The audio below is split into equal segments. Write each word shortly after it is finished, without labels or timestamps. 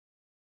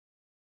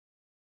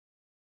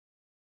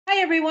Hi,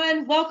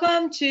 everyone.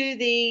 Welcome to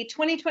the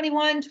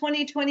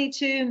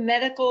 2021-2022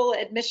 medical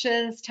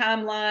admissions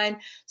timeline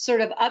sort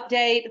of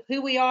update,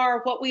 who we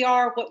are, what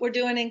we're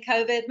doing in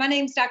COVID. My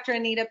name's Dr.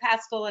 Anita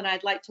Paschall, and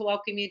I'd like to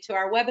welcome you to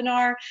our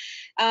webinar.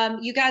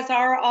 You guys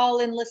are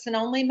all in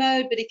listen-only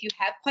mode, but if you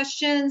have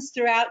questions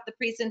throughout the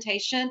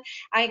presentation,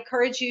 I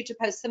encourage you to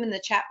post them in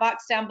the chat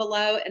box down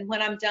below. And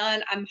when I'm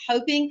done, I'm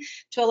hoping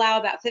to allow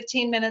about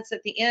 15 minutes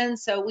at the end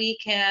so we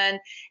can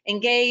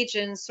engage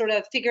and sort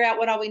of figure out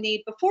what all we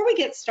need. Before we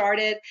get started,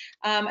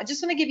 I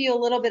just want to give you a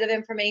little bit of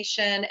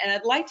information, and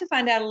I'd like to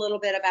find out a little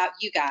bit about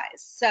you guys.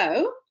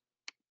 So,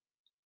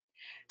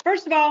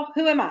 first of all,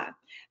 who am I?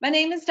 My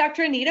name is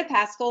Dr. Anita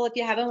Paschall. If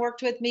you haven't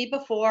worked with me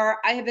before,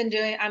 I'm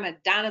a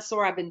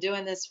dinosaur. I've been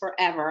doing this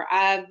forever.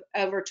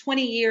 Over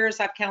 20 years,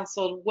 I've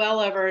counseled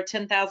well over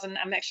 10,000.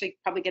 I'm actually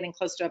probably getting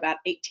close to about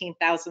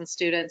 18,000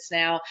 students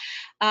now.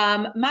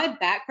 My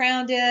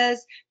background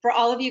is, for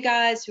all of you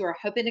guys who are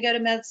hoping to go to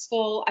med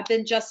school, I've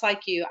been just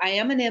like you. I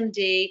am an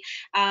MD.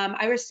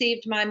 I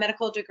received my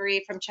medical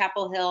degree from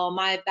Chapel Hill.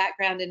 My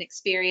background and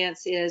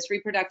experience is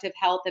reproductive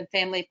health and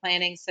family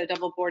planning, so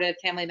double-boarded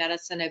family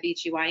medicine,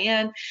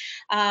 OBGYN.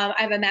 I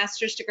have a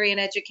master's degree in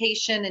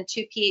education and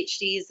 2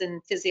 PhDs in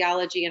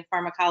physiology and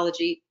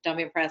pharmacology. Don't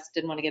be impressed,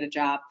 didn't want to get a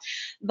job.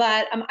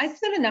 But I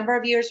spent a number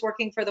of years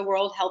working for the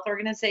World Health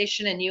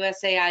Organization and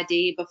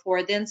USAID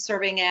before then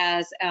serving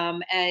as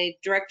a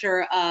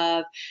director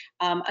of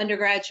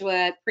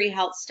undergraduate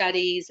pre-health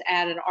studies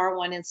at an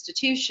R1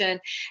 institution.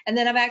 And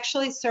then I've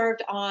actually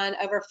served on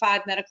over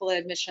 5 medical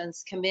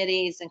admissions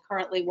committees and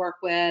currently work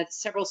with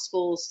several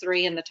schools,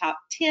 3 in the top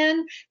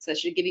 10. So that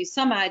should give you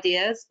some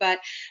ideas, but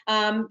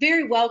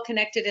very well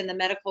connected in the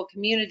medical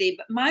community.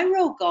 But my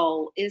real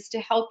goal is to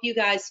help you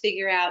guys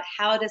figure out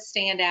how to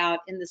stand out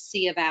in the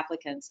sea of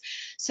applicants.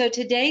 So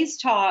today's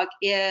talk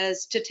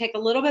is to take a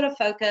little bit of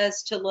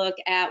focus to look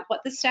at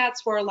what the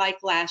stats were like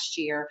last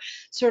year,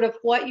 sort of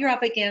what you're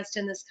up against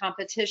in this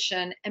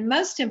competition, and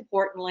most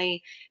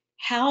importantly,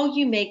 how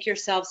you make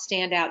yourself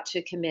stand out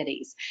to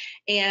committees.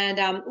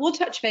 And we'll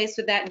touch base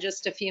with that in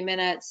just a few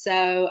minutes.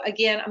 So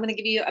again, I'm going to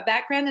give you a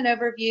background and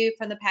overview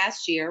from the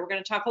past year. We're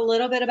going to talk a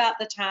little bit about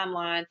the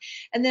timeline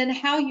and then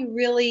how you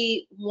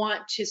really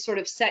want to sort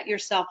of set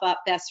yourself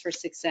up best for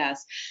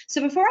success. So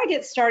before I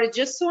get started,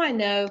 just so I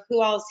know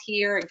who all's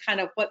here and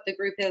kind of what the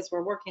group is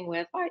we're working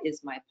with, why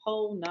is my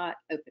poll not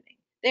opening?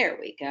 There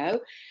we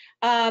go.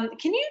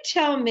 Can you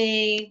tell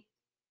me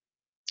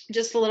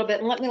just a little bit,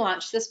 and let me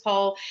launch this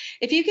poll.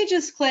 If you could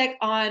just click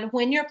on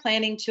when you're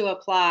planning to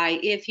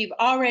apply, if you've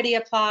already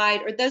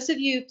applied, or those of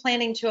you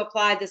planning to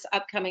apply this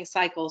upcoming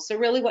cycle. So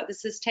really what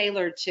this is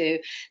tailored to,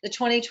 the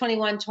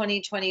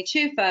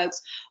 2021-2022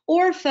 folks,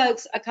 or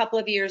folks a couple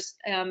of years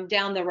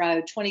down the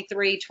road,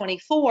 23,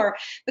 24,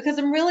 because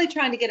I'm really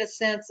trying to get a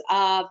sense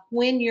of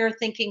when you're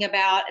thinking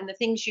about and the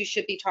things you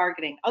should be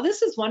targeting. Oh,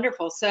 this is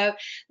wonderful. So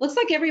looks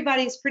like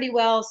everybody's pretty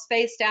well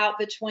spaced out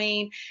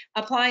between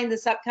applying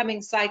this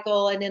upcoming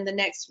cycle and in the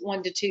next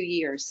 1 to 2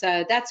 years.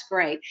 So that's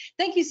great.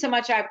 Thank you so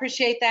much. I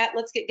appreciate that.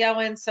 Let's get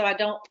going so I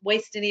don't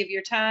waste any of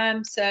your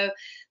time. So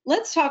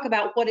let's talk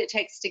about what it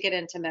takes to get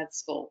into med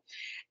school.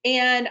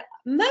 And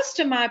most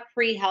of my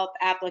pre-health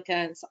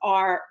applicants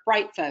are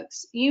bright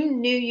folks. You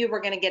knew you were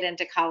going to get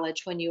into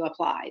college when you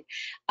applied.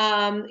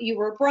 You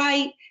were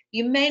bright.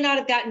 You may not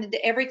have gotten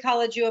into every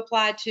college you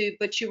applied to,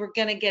 but you were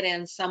going to get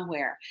in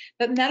somewhere.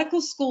 But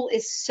medical school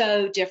is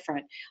so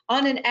different.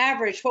 On an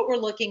average, what we're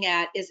looking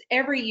at is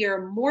every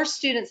year more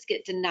students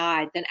get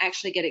denied than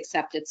actually get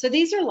accepted. So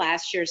these are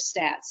last year's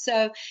stats.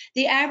 So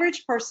the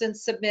average person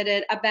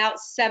submitted about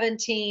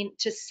 17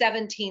 to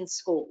 17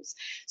 schools.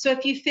 So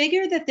if you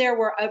figure that there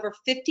were over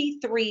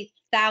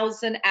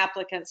 53,000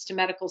 applicants to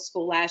medical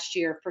school last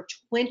year for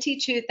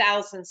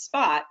 22,000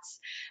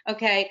 spots,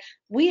 okay,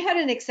 we had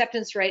an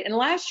acceptance rate, and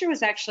last year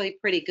was actually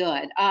pretty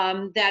good.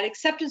 That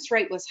acceptance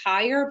rate was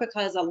higher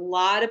because a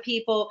lot of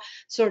people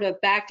sort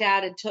of backed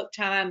out and took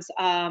times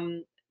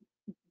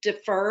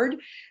deferred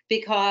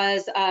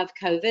because of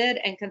COVID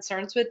and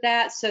concerns with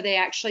that. So they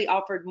actually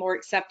offered more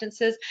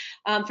acceptances.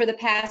 For the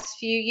past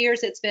few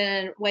years, it's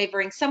been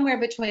wavering somewhere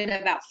between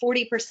about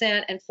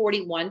 40% and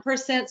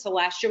 41%. So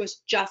last year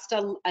was just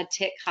a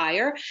tick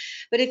higher.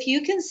 But if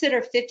you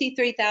consider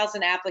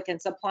 53,000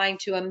 applicants applying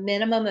to a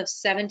minimum of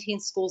 17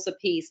 schools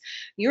apiece,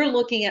 you're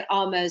looking at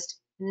almost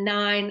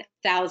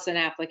 9,000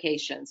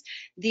 applications.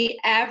 The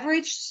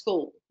average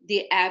school,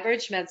 the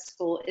average med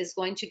school is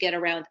going to get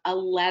around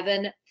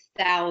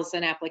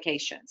 11,000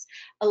 applications.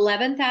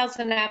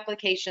 11,000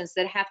 applications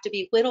that have to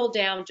be whittled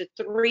down to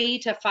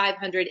 300 to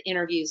 500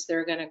 interviews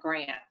they're going to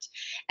grant.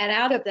 And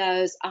out of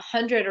those,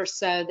 100 or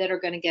so that are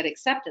going to get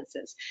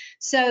acceptances.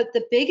 So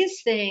the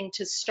biggest thing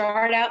to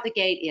start out the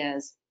gate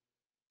is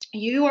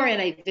you are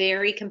in a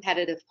very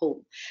competitive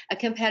pool, a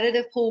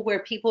competitive pool where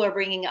people are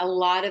bringing a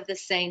lot of the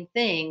same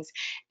things,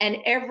 and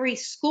every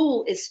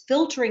school is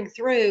filtering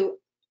through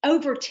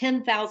over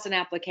 10,000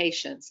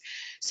 applications.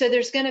 So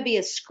there's going to be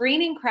a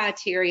screening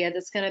criteria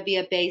that's going to be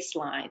a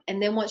baseline.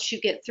 And then once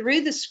you get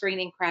through the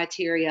screening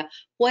criteria,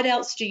 what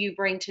else do you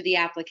bring to the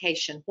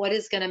application? What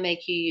is going to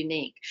make you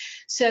unique?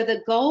 So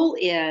the goal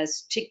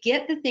is to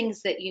get the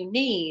things that you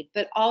need,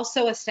 but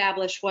also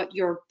establish what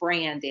your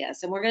brand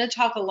is. And we're going to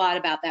talk a lot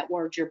about that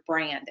word, your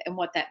brand, and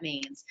what that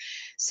means.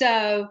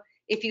 So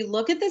if you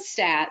look at the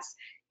stats,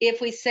 if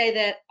we say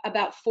that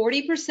about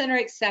 40% are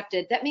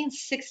accepted, that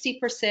means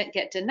 60%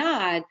 get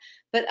denied.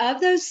 But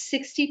of those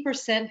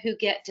 60% who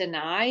get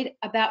denied,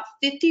 about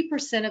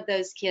 50% of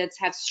those kids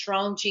have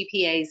strong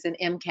GPAs and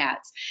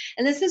MCATs.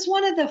 And this is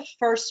one of the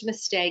first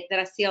mistakes that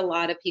I see a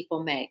lot of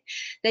people make.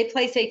 They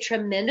place a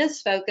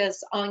tremendous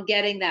focus on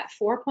getting that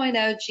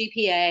 4.0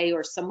 GPA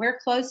or somewhere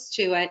close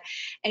to it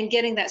and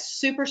getting that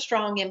super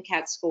strong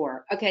MCAT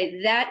score.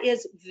 Okay, that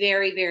is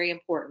very, very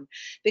important,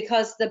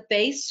 because the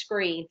base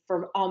screen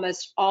for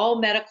almost all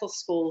medical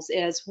schools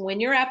is when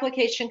your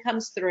application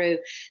comes through,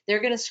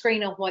 they're going to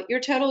screen on what your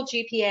total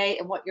GPA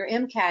and what your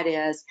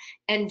MCAT is,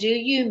 and do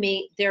you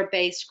meet their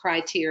base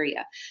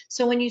criteria.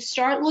 So when you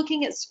start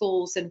looking at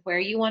schools and where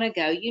you want to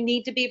go, you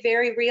need to be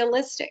very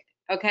realistic.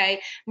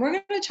 Okay, we're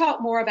going to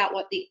talk more about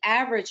what the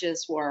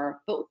averages were,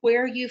 but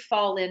where you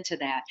fall into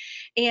that.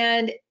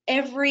 And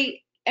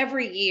every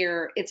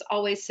year it's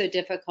always so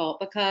difficult,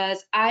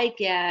 because I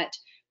get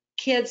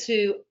kids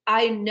who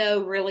I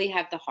know really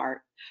have the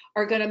heart,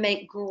 are going to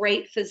make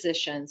great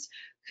physicians,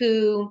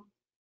 who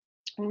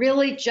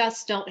really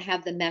just don't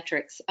have the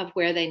metrics of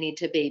where they need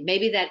to be.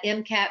 Maybe that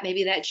MCAT,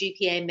 maybe that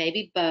GPA,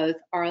 maybe both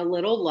are a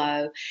little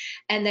low.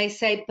 And they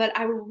say, but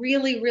I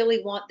really,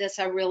 really want this.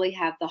 I really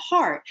have the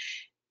heart.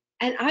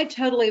 And I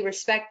totally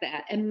respect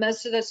that. And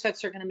most of those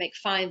folks are going to make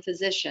fine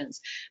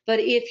physicians. But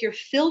if you're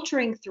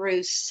filtering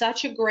through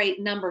such a great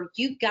number,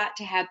 you've got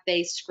to have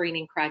base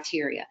screening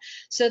criteria.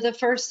 So the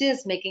first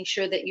is making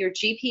sure that your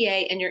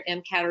GPA and your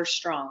MCAT are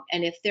strong.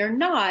 And if they're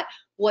not,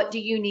 what do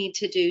you need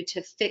to do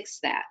to fix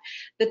that?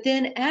 But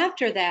then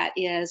after that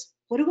is,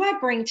 what do I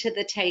bring to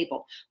the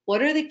table?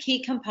 What are the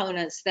key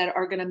components that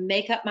are going to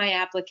make up my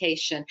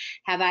application?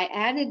 Have I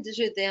added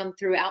to them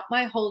throughout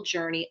my whole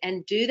journey?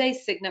 And do they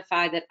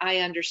signify that I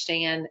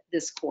understand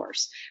this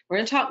course? We're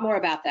going to talk more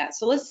about that.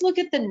 So let's look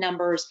at the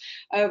numbers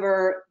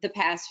over the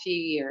past few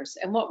years.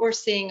 And what we're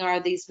seeing are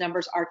these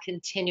numbers are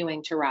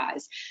continuing to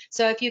rise.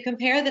 So if you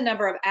compare the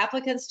number of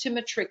applicants to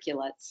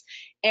matriculates,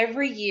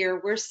 every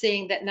year we're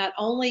seeing that not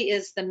only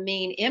is the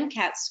mean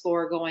MCAT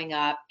score going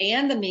up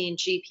and the mean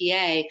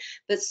GPA,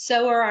 but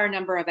so are our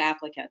number of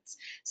applicants.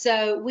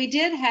 So we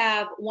did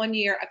have one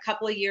year, a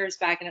couple of years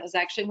back, and it was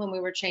actually when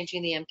we were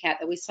changing the MCAT,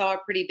 that we saw a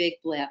pretty big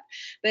blip.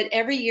 But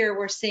every year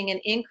we're seeing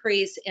an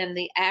increase in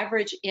the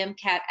average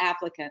MCAT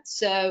applicants.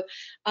 So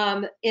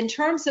in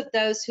terms of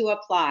those who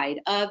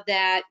applied, of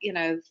that,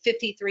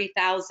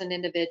 53,000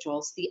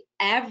 individuals, the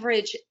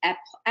average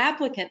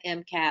applicant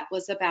MCAT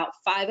was about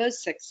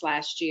 506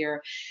 last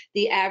year.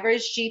 The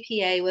average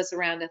GPA was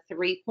around a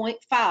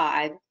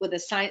 3.5 with a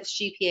science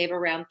GPA of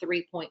around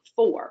 3.4.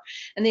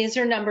 And these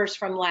are numbers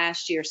from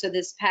last year, so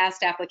this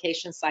past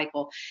application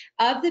cycle.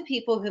 Of the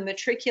people who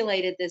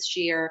matriculated this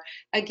year,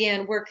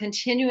 again, we're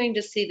continuing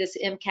to see this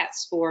MCAT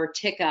score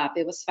tick up.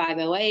 It was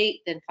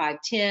 508, then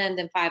 510,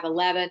 then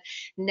 511.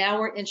 Now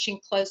we're inching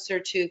closer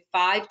to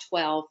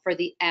 512 for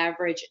the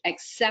average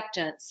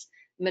acceptance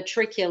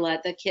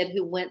matriculate, the kid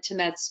who went to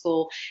med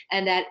school,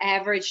 and that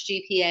average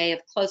GPA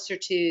of closer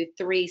to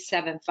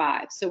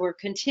 375. So we're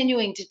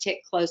continuing to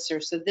tick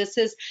closer. So this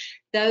is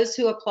those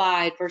who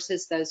applied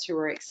versus those who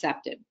were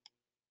accepted.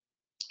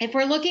 If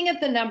we're looking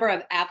at the number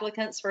of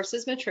applicants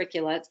versus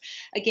matriculates,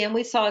 again,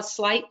 we saw a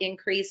slight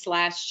increase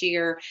last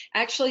year.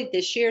 Actually,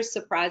 this year,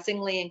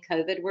 surprisingly, in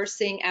COVID, we're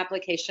seeing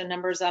application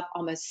numbers up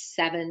almost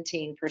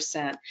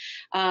 17%.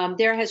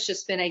 There has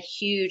just been a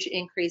huge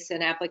increase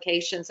in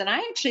applications, and I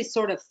actually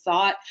sort of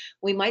thought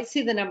we might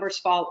see the numbers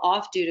fall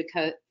off due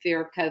to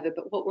fear of COVID,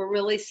 but what we're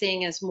really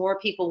seeing is more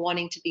people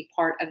wanting to be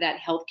part of that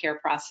healthcare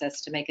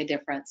process to make a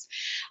difference.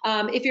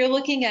 If you're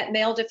looking at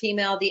male to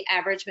female, the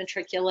average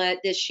matriculate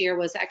this year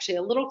was actually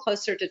a little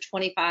closer to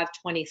 25,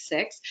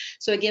 26.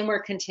 So again,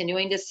 we're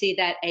continuing to see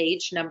that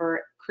age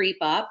number creep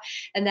up,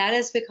 and that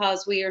is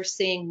because we are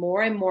seeing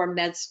more and more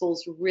med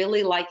schools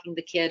really liking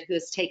the kid who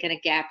has taken a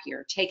gap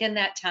year, taken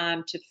that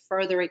time to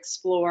further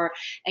explore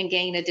and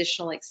gain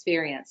additional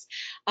experience.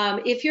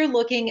 If you're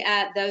looking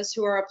at those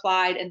who are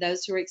applied and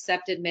those who are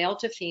accepted male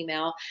to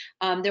female,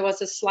 there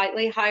was a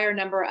slightly higher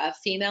number of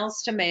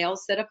females to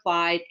males that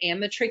applied and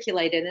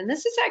matriculated, and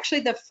this is actually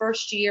the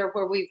first year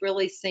where we've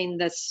really seen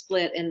the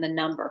split in the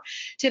number.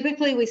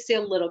 Typically we see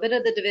a little bit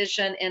of the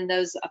division in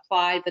those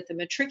applied, but the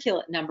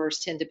matriculate numbers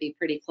tend to be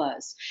pretty pretty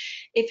close.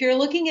 If you're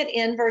looking at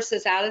in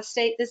versus out of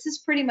state, this is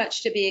pretty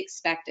much to be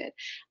expected.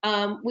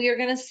 We are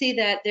going to see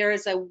that there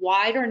is a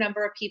wider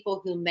number of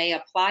people who may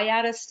apply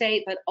out of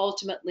state, but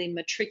ultimately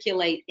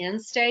matriculate in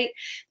state.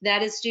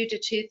 That is due to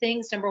two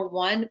things. Number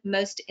one,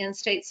 most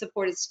in-state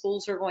supported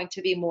schools are going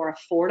to be more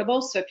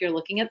affordable. So if you're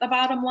looking at the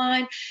bottom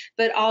line,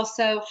 but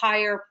also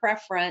higher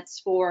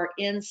preference for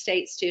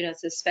in-state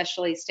students,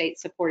 especially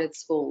state-supported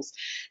schools.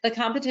 The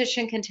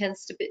competition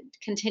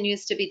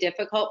continues to be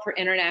difficult for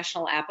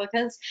international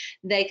applicants.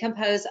 They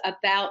compose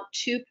about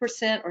 2%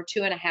 or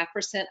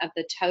 2.5% of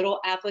the total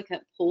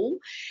applicant pool.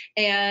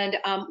 And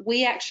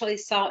we actually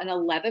saw an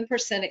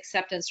 11%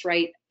 acceptance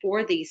rate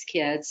for these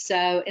kids.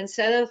 So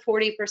instead of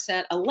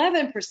 40%,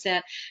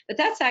 11%, but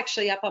that's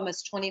actually up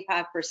almost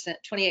 25%,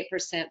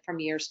 28% from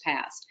years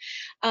past.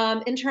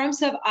 In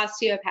terms of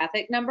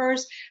osteopathic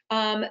numbers,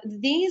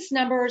 these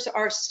numbers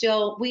are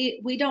still,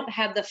 we don't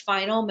have the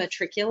final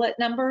matriculate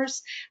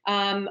numbers.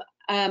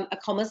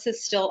 ACOMAS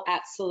is still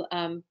at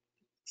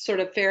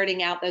sort of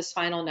ferreting out those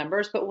final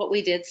numbers. But what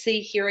we did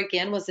see here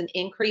again was an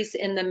increase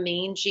in the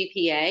mean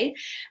GPA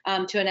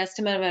to an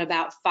estimate of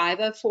about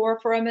 504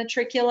 for a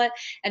matriculate,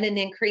 and an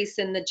increase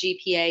in the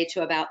GPA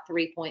to about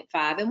 3.5.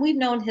 And we've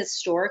known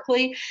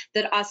historically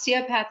that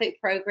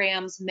osteopathic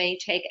programs may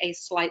take a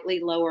slightly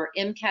lower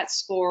MCAT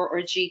score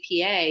or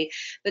GPA,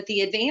 but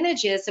the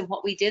advantage is, and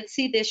what we did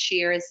see this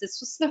year is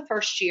this was the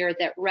first year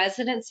that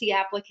residency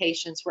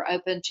applications were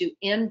open to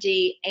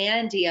MD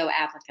and DO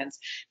applicants,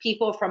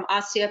 people from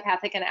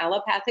osteopathic and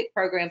allopathic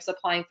programs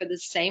applying for the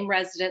same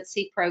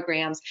residency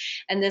programs.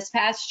 And this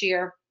past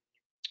year,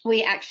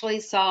 we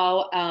actually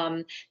saw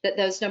that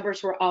those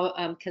numbers were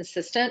all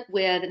consistent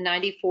with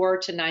 94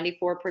 to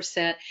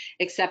 94%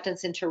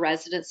 acceptance into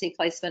residency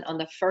placement on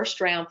the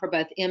first round for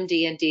both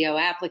MD and DO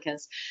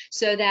applicants.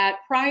 So that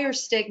prior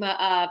stigma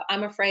of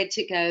I'm afraid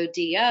to go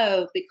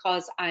DO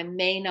because I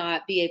may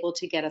not be able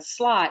to get a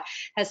slot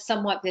has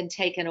somewhat been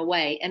taken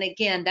away. And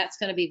again, that's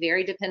going to be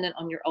very dependent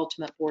on your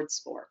ultimate board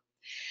score.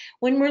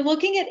 When we're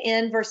looking at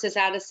in versus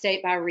out of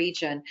state by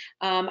region,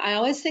 I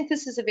always think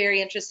this is a very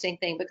interesting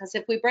thing, because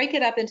if we break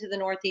it up into the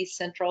Northeast,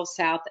 Central,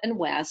 South, and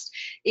West,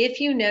 if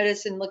you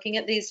notice in looking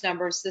at these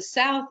numbers, the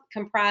South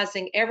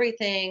comprising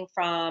everything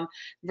from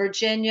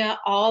Virginia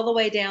all the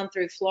way down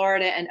through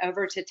Florida and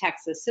over to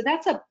Texas. So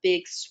that's a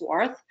big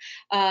swath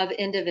of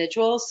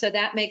individuals. So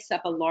that makes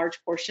up a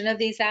large portion of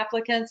these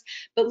applicants.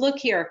 But look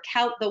here,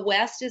 the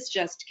West is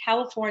just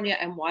California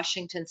and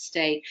Washington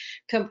State,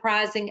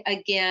 comprising,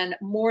 again,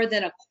 more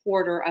than a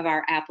quarter of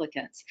our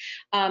applicants.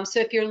 So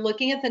if you're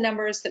looking at the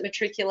numbers that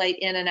matriculate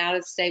in and out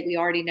of state, we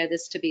already know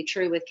this to be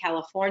true with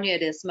California.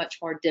 It is much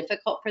more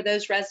difficult for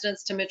those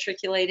residents to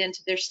matriculate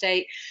into their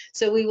state.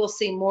 So we will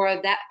see more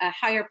of that, a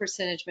higher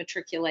percentage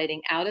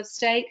matriculating out of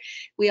state.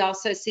 We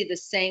also see the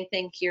same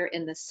thing here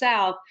in the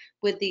South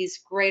with these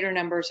greater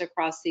numbers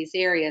across these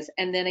areas.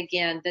 And then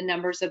again, the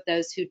numbers of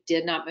those who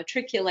did not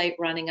matriculate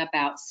running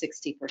about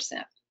 60%.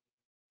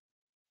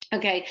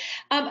 Okay,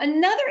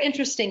 another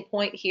interesting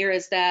point here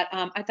is that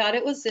I thought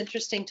it was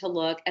interesting to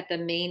look at the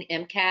mean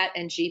MCAT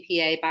and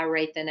GPA by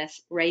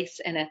race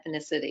and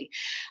ethnicity.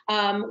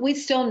 We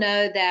still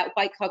know that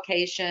white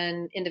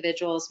Caucasian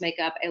individuals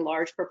make up a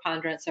large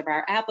preponderance of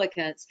our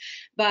applicants,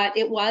 but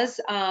it was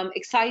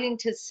exciting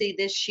to see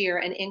this year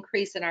an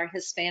increase in our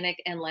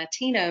Hispanic and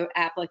Latino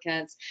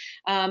applicants.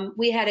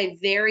 We had a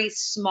very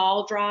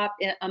small drop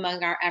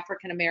among our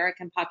African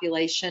American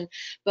population,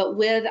 but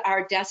with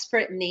our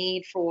desperate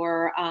need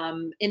for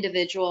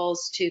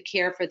individuals to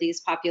care for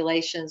these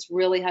populations,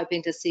 really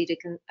hoping to see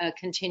a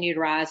continued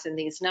rise in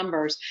these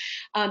numbers.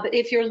 But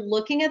if you're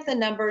looking at the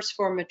numbers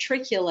for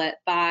matriculate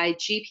by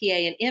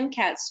GPA and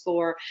MCAT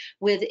score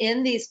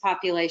within these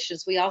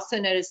populations, we also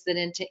notice that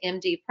into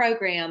MD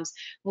programs,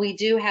 we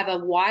do have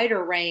a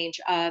wider range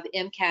of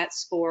MCAT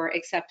score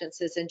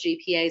acceptances and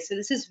GPA. So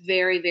this is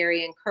very,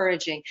 very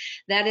encouraging.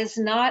 That is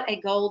not a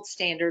gold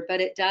standard,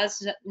 but it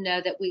does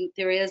know that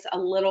there is a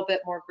little bit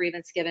more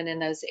grievance given in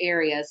those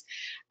areas.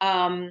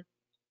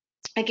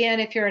 Again,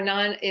 if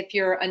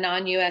you're a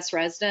non-US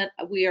resident,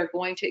 we are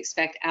going to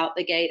expect out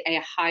the gate a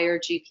higher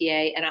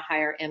GPA and a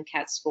higher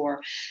MCAT score.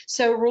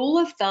 So rule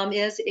of thumb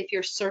is if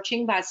you're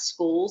searching by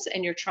schools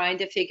and you're trying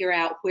to figure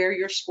out where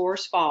your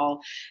scores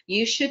fall,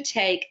 you should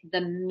take the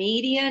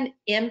median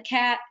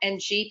MCAT and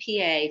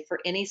GPA for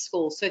any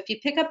school. So if you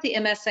pick up the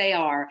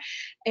MSAR,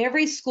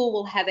 every school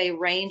will have a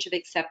range of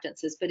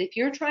acceptances. But if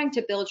you're trying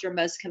to build your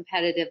most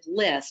competitive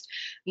list,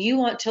 you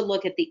want to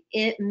look at the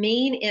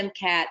mean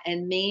MCAT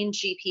and mean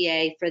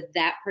GPA for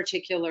that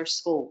particular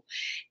school.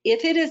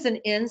 If it is an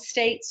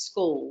in-state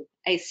school,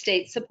 a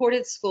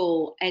state-supported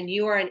school, and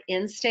you are an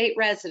in-state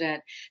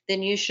resident,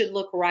 then you should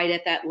look right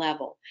at that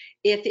level.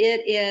 If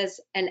it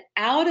is an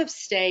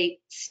out-of-state,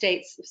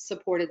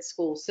 state-supported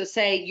school, so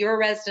say you're a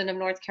resident of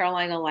North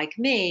Carolina like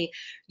me,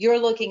 you're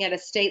looking at a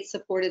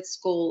state-supported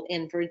school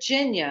in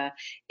Virginia.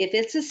 If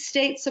it's a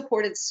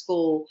state-supported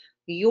school,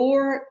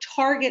 your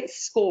target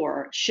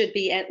score should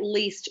be at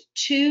least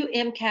 2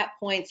 MCAT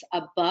points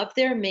above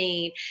their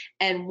mean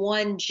and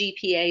 1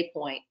 GPA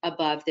point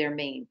above their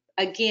mean.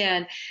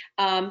 again,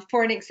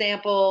 for an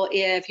example,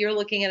 if you're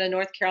looking at a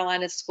North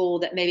Carolina school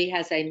that maybe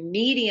has a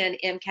median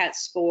MCAT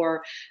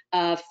score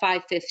of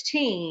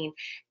 515,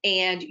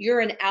 and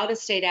you're an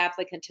out-of-state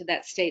applicant to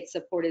that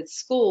state-supported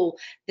school,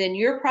 then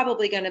you're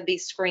probably going to be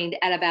screened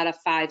at about a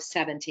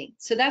 517.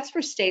 So that's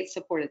for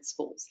state-supported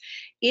schools.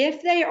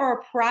 If they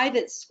are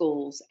private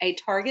schools, a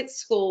target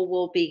school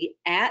will be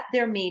at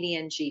their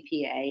median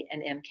GPA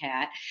and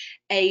MCAT.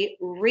 A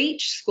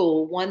reach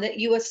school, one that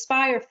you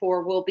aspire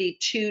for, will be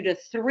 2 to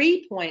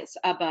 3 points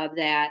above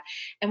that.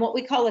 And what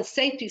we call a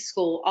safety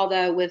school,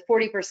 although with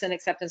 40%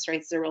 acceptance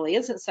rates, there really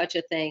isn't such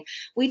a thing,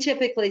 we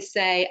typically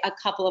say a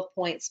couple of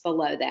points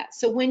below that.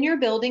 So when you're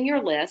building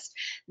your list,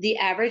 the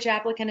average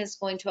applicant is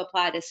going to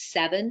apply to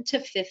 7 to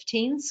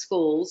 15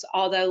 schools,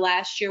 although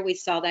last year we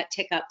saw that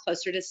tick up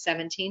closer to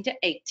 17 to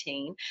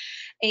 18.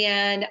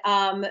 And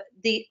on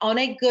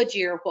a good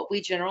year, what we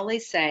generally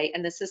say,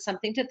 and this is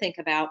something to think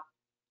about,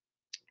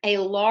 a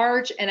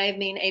large, and I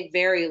mean a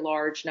very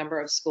large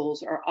number of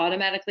schools are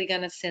automatically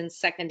going to send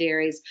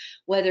secondaries,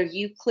 whether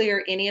you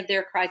clear any of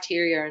their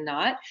criteria or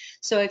not.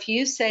 So if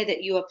you say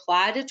that you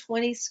apply to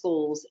 20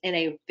 schools in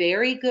a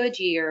very good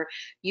year,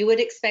 you would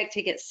expect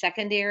to get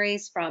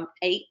secondaries from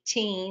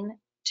 18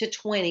 to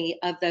 20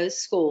 of those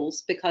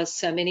schools, because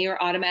so many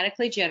are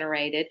automatically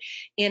generated.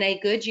 In a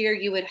good year,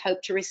 you would hope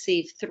to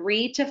receive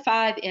 3 to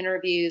 5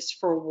 interviews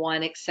for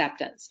 1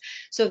 acceptance.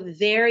 So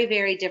very,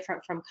 very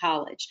different from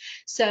college.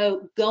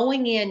 So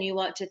going in, you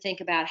want to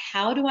think about,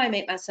 how do I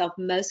make myself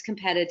most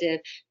competitive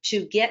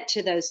to get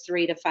to those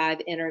 3 to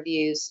 5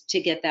 interviews to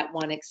get that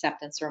 1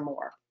 acceptance or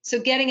more? So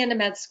getting into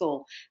med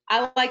school,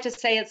 I like to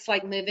say it's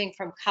like moving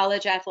from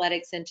college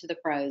athletics into the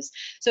pros.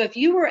 So if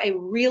you were a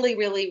really,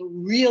 really,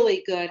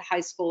 really good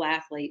high school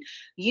athlete,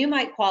 you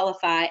might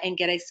qualify and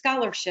get a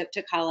scholarship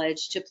to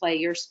college to play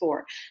your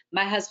sport.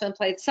 My husband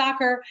played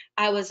soccer.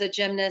 I was a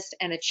gymnast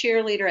and a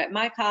cheerleader at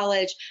my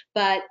college,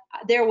 but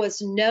there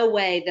was no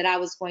way that I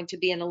was going to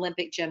be an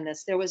Olympic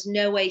gymnast. There was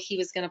no way he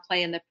was going to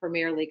play in the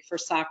Premier League for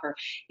soccer.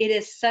 It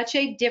is such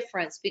a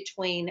difference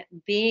between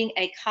being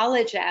a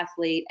college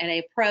athlete and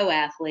a pro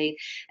athlete.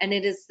 And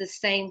it is the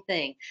same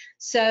thing.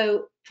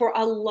 So for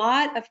a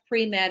lot of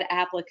pre-med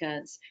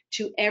applicants,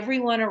 to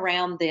everyone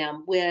around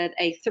them with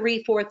a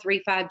 3.4,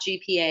 3.5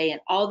 GPA and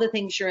all the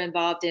things you're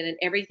involved in and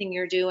everything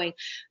you're doing,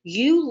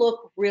 you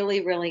look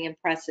really, really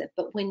impressive.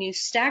 But when you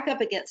stack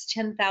up against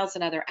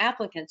 10,000 other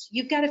applicants,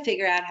 you've got to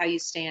figure out how you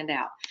stand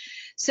out.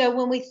 So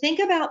when we think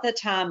about the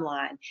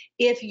timeline,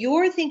 if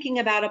you're thinking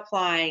about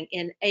applying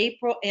in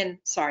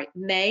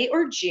May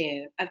or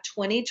June of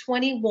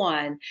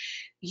 2021,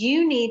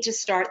 you need to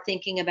start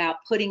thinking about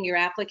putting your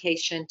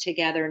application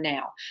together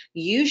now.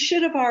 You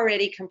should have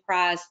already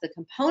comprised the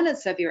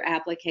components of your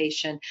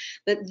application,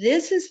 but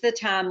this is the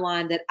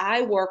timeline that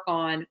I work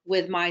on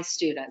with my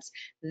students.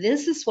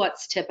 This is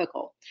what's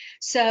typical.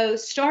 So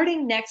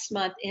starting next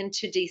month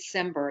into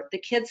December, the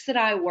kids that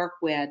I work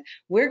with,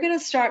 we're going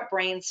to start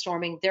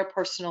brainstorming their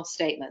personal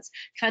statements,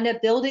 kind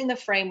of building the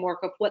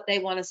framework of what they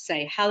want to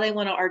say, how they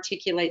want to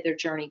articulate their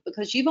journey,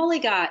 because you've only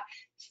got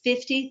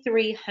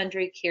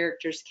 5,300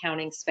 characters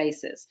counting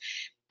spaces.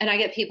 And I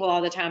get people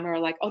all the time who are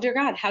like, oh dear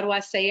God, how do I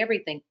say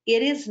everything?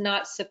 It is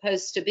not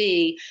supposed to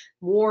be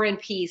War and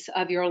Peace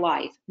of your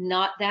life,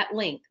 not that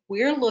length.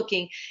 We're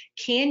looking,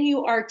 can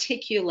you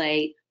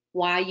articulate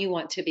why you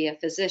want to be a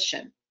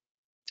physician?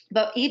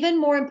 But even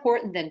more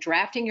important than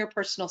drafting your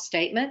personal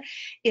statement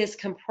is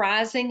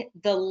comprising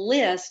the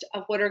list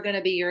of what are going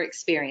to be your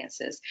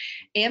experiences.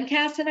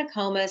 AMCAS and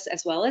ACOMAS,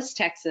 as well as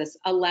Texas,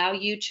 allow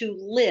you to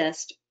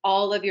list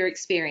all of your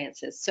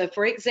experiences. So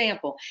for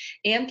example,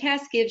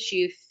 AMCAS gives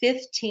you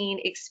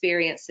 15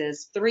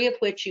 experiences, 3 of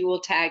which you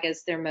will tag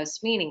as their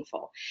most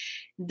meaningful.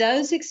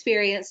 Those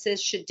experiences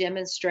should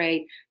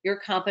demonstrate your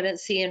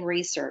competency in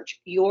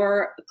research,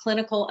 your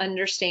clinical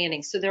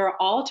understanding. So there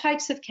are all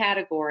types of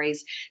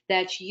categories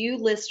that you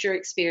list your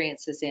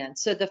experiences in.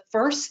 So the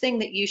first thing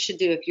that you should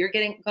do if you're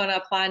going to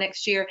apply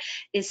next year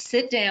is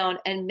sit down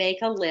and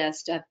make a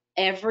list of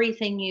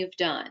everything you've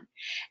done,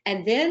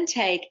 and then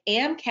take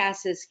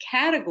AMCAS's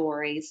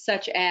categories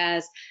such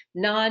as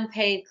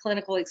non-paid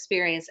clinical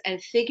experience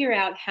and figure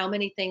out how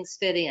many things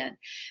fit in.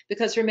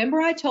 Because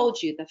remember, I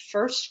told you the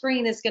first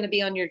screen is going to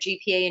be on your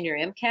GPA and your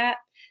MCAT.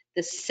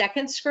 The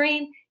second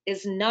screen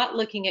is not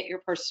looking at your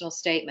personal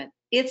statement.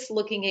 It's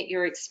looking at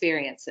your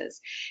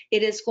experiences.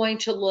 It is going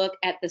to look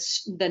at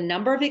the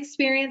number of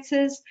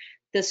experiences,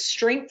 the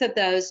strength of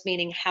those,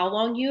 meaning how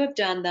long you have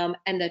done them,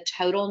 and the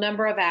total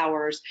number of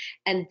hours,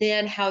 and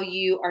then how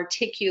you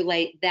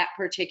articulate that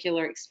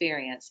particular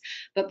experience.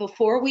 But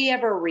before we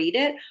ever read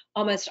it,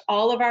 almost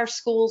all of our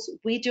schools,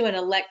 we do an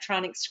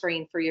electronic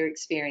screen for your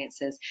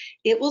experiences.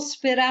 It will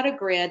spit out a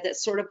grid that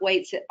sort of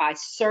weights it by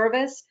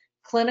service,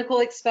 clinical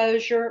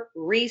exposure,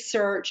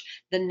 research,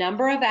 the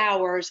number of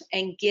hours,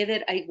 and give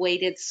it a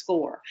weighted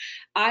score.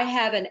 I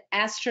have an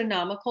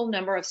astronomical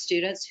number of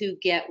students who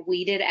get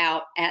weeded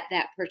out at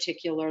that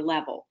particular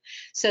level.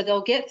 So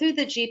they'll get through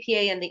the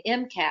GPA and the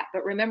MCAT,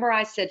 but remember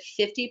I said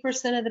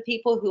 50% of the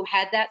people who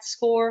had that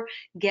score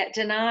get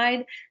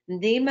denied.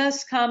 The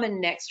most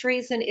common next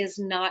reason is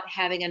not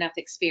having enough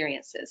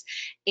experiences.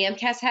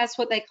 AMCAS has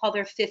what they call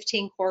their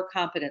 15 core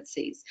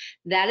competencies.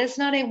 That is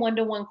not a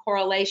one-to-one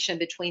correlation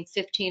between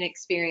 15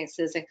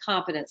 experiences and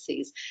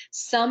competencies.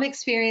 Some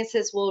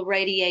experiences will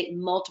radiate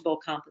multiple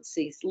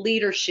competencies: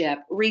 leadership,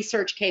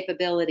 research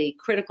capability,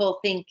 critical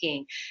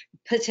thinking,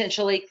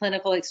 potentially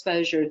clinical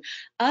exposure.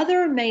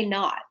 Other may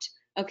not.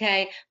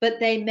 Okay, but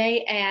they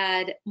may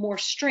add more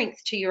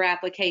strength to your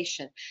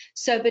application.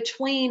 So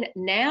between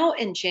now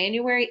and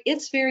January,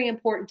 it's very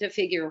important to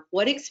figure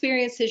what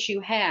experiences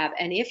you have,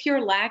 and if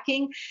you're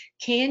lacking,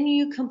 can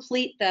you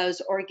complete those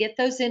or get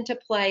those into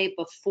play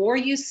before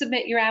you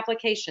submit your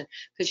application?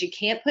 Because you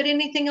can't put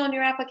anything on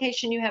your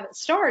application you haven't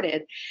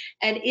started.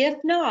 And if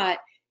not,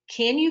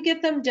 can you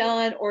get them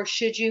done, or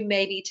should you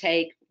maybe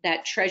take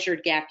that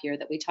treasured gap year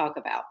that we talk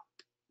about?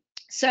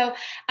 So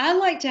I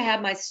like to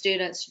have my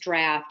students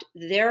draft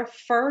their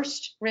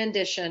first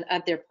rendition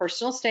of their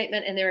personal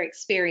statement and their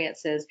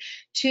experiences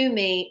to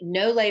me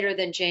no later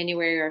than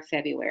January or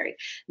February.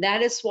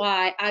 That is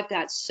why I've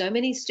got so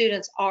many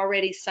students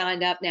already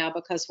signed up now,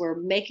 because we're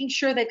making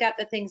sure they've got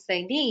the things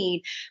they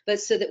need, but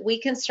so that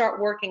we can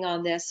start working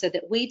on this, so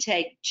that we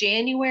take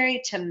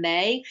January to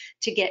May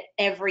to get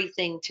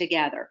everything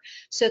together.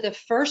 So the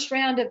first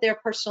round of their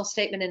personal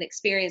statement and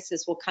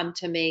experiences will come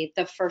to me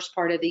the first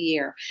part of the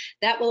year.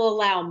 That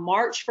will allow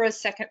March for a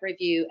second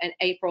review and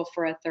April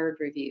for a third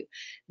review.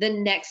 The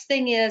next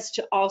thing is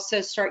to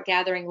also start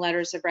gathering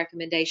letters of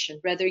recommendation.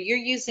 Whether you're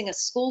using a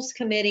schools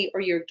committee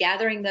or you're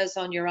gathering those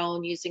on your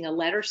own using a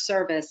letter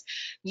service,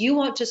 you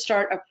want to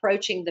start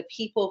approaching the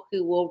people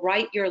who will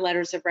write your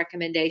letters of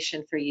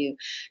recommendation for you.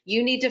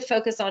 You need to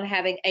focus on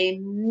having a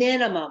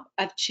minimum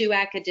of 2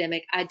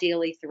 academic,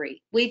 ideally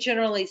 3. We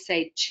generally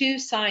say 2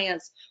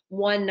 science,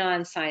 1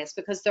 non-science,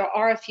 because there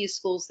are a few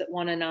schools that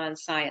want a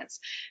non-science.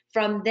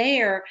 From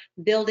there,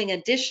 building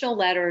additional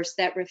letters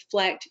that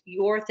reflect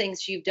your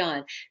things you've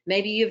done.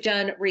 Maybe you've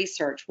done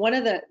research. One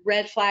of the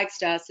red flags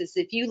to us is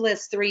if you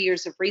list 3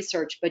 years of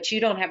research, but you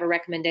don't have a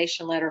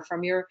recommendation letter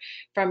from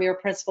your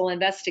principal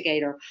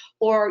investigator,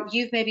 or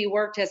you've maybe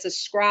worked as a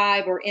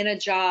scribe or in a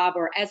job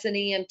or as an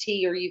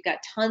EMT, or you've got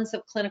tons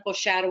of clinical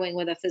shadowing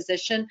with a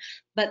physician,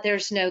 but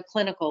there's no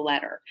clinical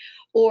letter.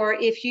 Or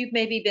if you've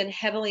maybe been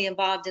heavily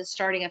involved in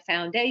starting a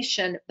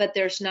foundation, but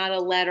there's not a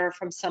letter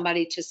from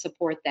somebody to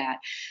support that.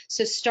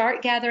 So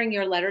start gathering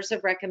your letters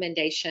of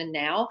recommendation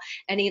now,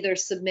 and either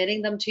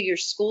submitting them to your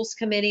schools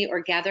committee or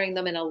gathering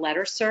them in a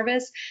letter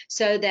service,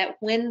 so that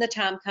when the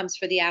time comes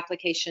for the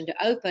application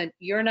to open,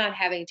 you're not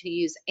having to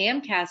use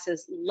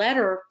AMCAS's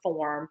letter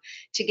form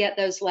to get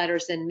those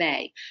letters in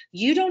May.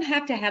 You don't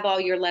have to have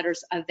all your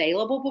letters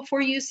available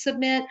before you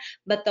submit,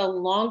 but the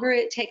longer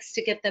it takes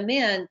to get them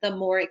in, the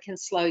more it can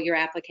slow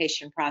your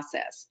application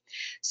process.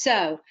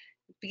 So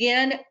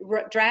begin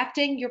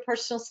drafting your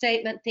personal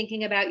statement,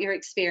 thinking about your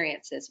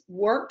experiences.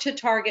 Work to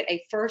target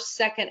a first,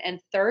 second, and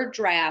third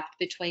draft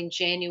between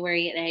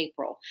January and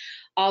April.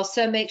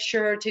 Also, make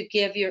sure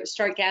to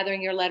start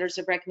gathering your letters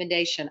of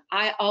recommendation.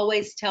 I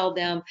always tell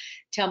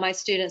my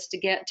students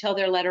to tell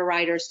their letter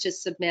writers to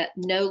submit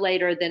no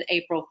later than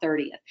April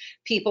 30th.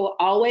 People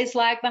always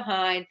lag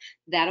behind.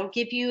 That'll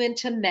give you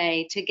into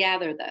May to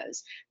gather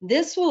those.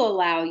 This will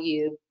allow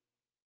you,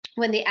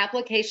 when the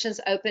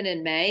applications open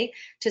in May,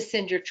 to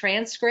send your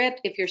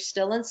transcript if you're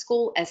still in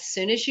school as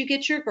soon as you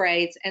get your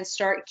grades and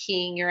start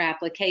keying your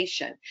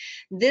application.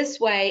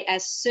 This way,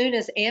 as soon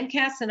as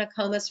AMCAS and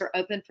ACOMAS are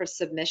open for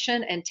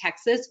submission in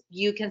Texas,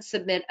 you can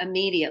submit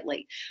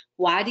immediately.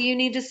 Why do you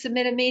need to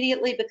submit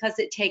immediately? Because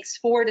it takes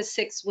 4 to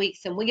 6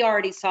 weeks, and we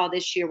already saw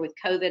this year with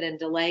COVID and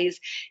delays,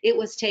 it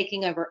was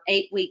taking over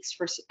 8 weeks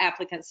for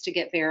applicants to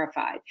get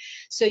verified.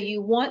 So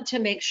you want to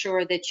make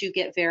sure that you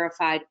get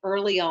verified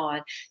early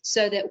on,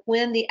 so that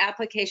when the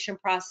application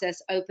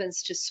process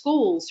opens to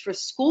schools, for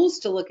schools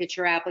to look at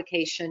your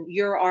application,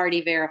 you're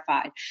already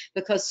verified,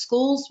 because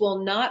schools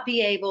will not be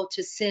able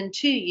to send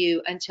to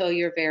you until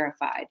you're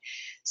verified.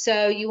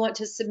 So you want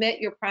to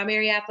submit your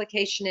primary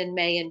application in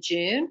May and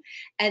June,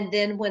 and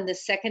then when the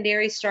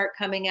secondaries start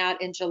coming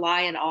out in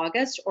July and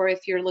August, or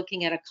if you're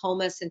looking at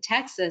ACOMAS in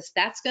Texas,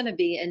 that's going to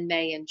be in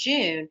May and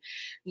June.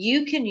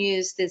 You can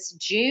use this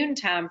June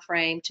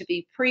timeframe to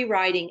be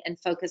pre-writing and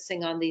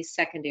focusing on these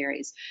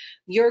secondaries.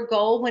 Your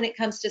goal when it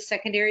comes to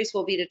secondaries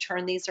will be to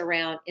turn these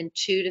around in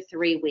 2 to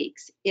 3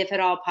 weeks, if at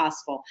all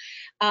possible.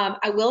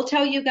 I will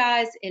tell you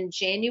guys, in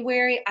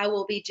January, I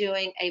will be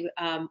doing a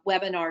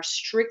webinar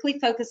strictly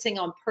focusing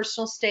on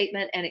personal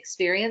statement and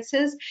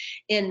experiences.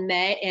 In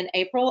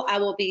April, I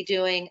will be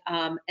doing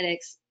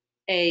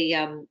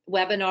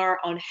webinar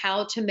on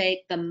how to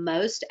make the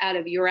most out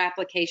of your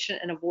application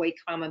and avoid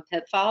common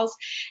pitfalls.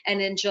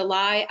 And in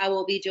July, I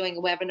will be doing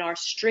a webinar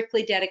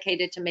strictly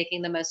dedicated to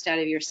making the most out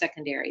of your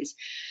secondaries.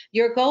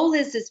 Your goal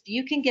is if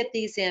you can get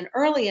these in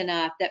early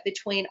enough that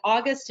between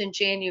August and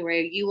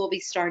January, you will be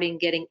starting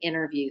getting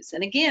interviews.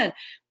 And again,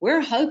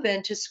 we're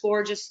hoping to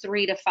score just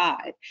 3 to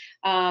 5.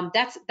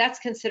 That's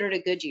considered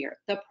a good year.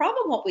 The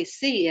problem, what we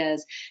see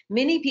is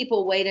many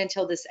people wait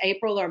until this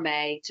April or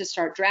May to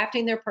start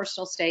drafting their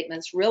personal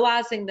statements,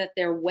 realizing that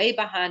they're way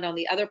behind on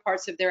the other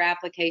parts of their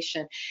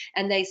application,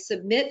 and they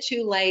submit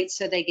too late,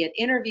 so they get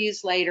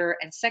interviews later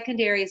and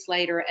secondaries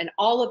later, and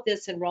all of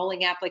this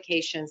enrolling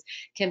applications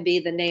can be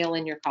the nail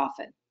in your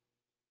coffin.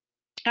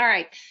 All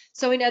right,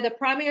 so we know the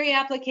primary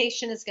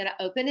application is going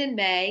to open in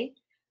May.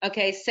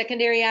 Okay,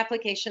 secondary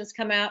applications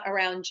come out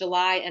around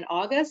July and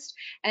August,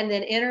 and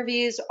then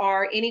interviews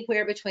are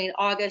anywhere between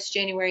August,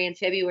 January, and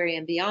February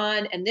and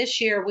beyond. And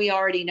this year, we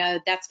already know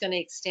that's going to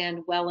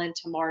extend well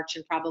into March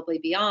and probably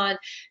beyond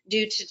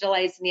due to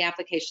delays in the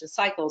application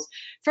cycles.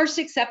 First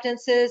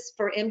acceptances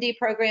for MD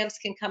programs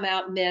can come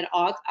out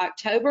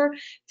mid-October.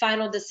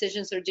 Final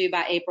decisions are due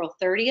by April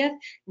 30th.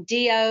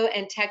 DO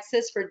and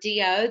Texas, for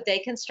DO, they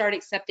can start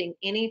accepting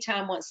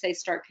anytime once they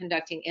start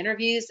conducting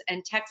interviews.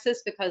 And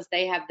Texas, because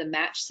they have the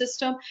match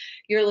system,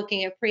 you're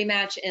looking at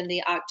pre-match in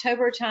the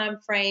October time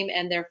frame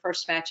and their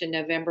first match in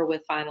November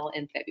with final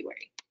in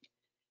February.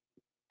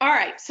 All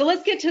right, so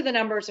let's get to the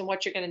numbers and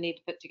what you're going to need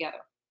to put together.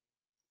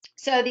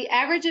 So the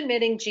average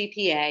admitting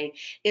GPA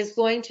is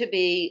going to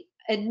be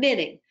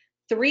admitting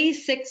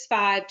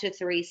 365 to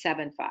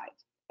 375.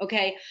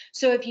 Okay,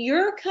 so if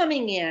you're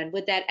coming in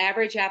with that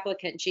average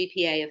applicant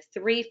GPA of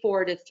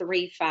 3.4 to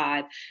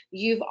 3.5,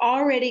 you've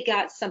already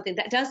got something.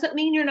 That doesn't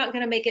mean you're not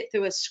going to make it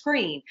through a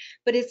screen,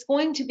 but it's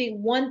going to be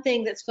one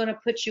thing that's going to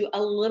put you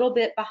a little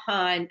bit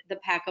behind the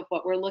pack of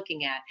what we're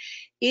looking at.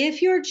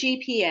 If your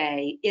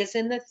GPA is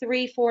in the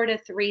 3.4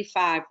 to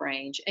 3.5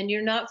 range and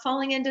you're not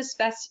falling into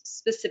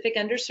specific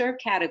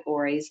underserved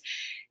categories,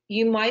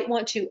 you might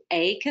want to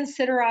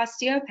consider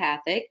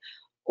osteopathic,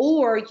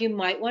 or you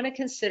might want to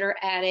consider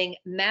adding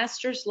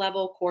master's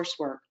level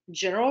coursework.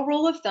 General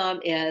rule of thumb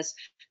is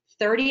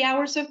 30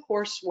 hours of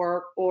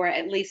coursework, or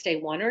at least a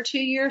 1 or 2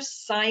 year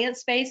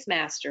science-based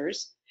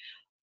master's,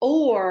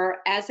 or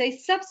as a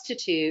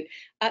substitute,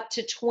 up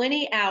to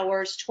 20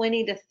 hours,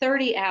 20 to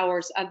 30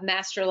 hours of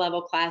master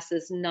level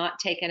classes not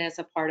taken as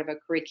a part of a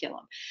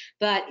curriculum.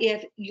 But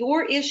if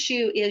your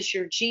issue is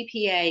your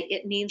GPA,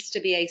 it needs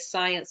to be a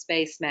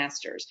science-based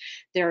master's.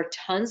 There are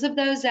tons of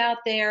those out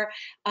there.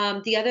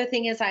 The other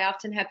thing is I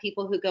often have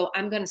people who go,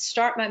 I'm going to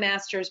start my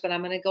master's, but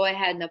I'm going to go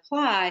ahead and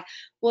apply.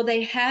 Well,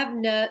 they have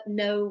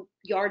no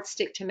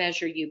yardstick to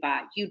measure you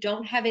by. You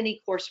don't have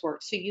any coursework,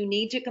 so you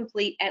need to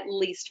complete at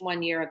least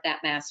 1 year of that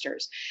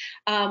master's.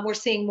 We're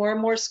seeing more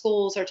and more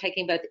schools are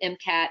taking both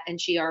MCAT and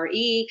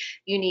GRE.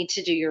 You need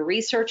to do your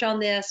research on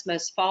this.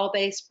 Most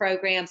fall-based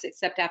programs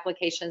accept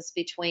applications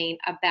between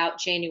about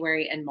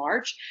January and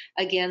March.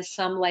 Again,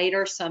 some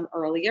later, some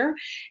earlier.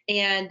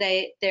 And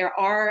there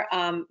are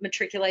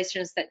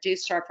matriculations that do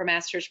start for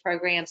master's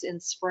programs in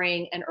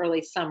spring and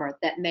early summer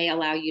that may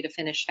allow you to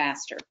finish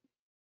faster.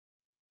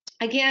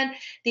 Again,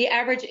 the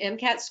average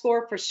MCAT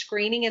score for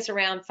screening is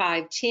around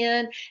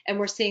 510, and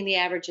we're seeing the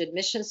average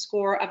admission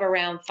score of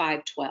around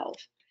 512.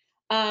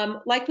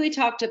 Like we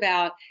talked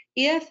about,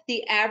 if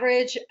the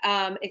average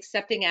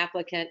accepting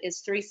applicant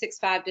is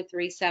 365 to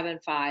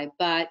 375,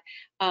 but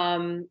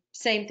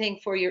same thing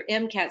for your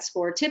MCAT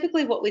score,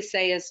 typically what we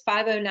say is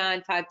 509,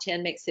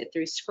 510 makes it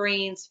through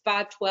screens,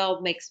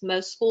 512 makes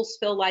most schools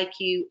feel like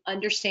you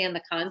understand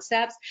the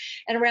concepts,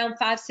 and around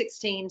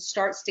 516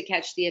 starts to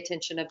catch the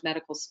attention of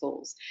medical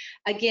schools.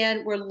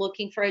 Again, we're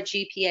looking for a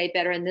GPA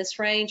better in this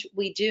range.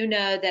 We do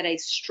know that a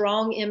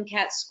strong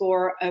MCAT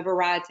score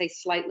overrides a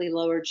slightly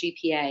lower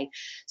GPA.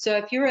 So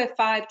if you're a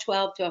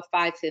 512 to a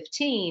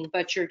 515,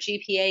 but your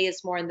GPA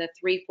is more in the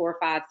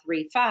 3.45,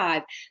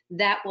 3.5,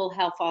 that will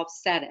help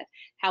offset it.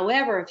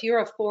 However, if you're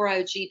a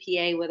 4.0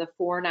 GPA with a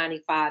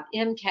 495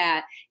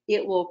 MCAT,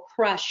 it will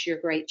crush your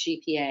great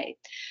GPA.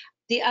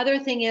 The other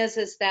thing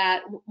is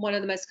that one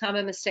of the most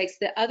common mistakes,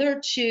 the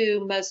other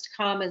two most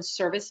common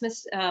service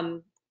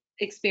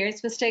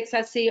experience mistakes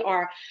I see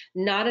are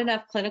not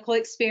enough clinical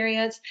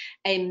experience,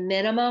 a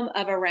minimum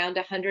of around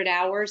 100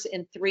 hours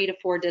in 3 to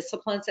 4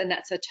 disciplines, and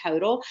that's a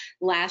total.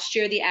 Last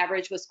year, the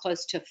average was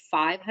close to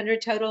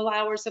 500 total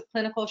hours of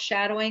clinical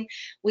shadowing.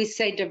 We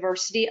say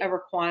diversity over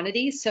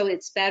quantity, so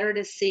it's better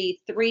to see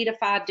 3 to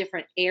 5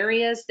 different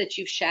areas that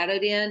you've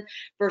shadowed in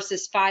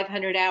versus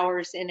 500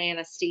 hours in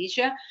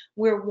anesthesia.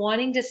 We're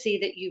wanting to see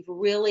that you've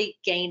really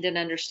gained an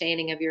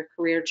understanding of your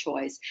career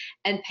choice,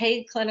 and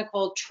paid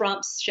clinical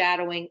trumps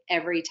shadowing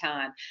every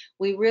time.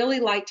 We really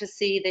like to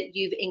see that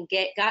you've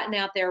gotten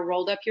out there,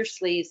 rolled up your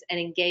sleeves, and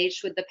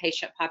engaged with the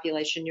patient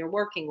population you're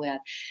working with.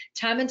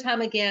 Time and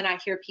time again, I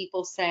hear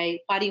people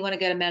say, why do you want to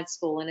go to med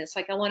school? And it's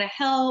like, I want to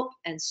help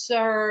and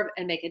serve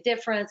and make a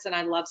difference, and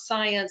I love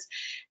science.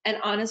 And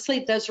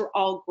honestly, those are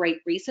all great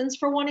reasons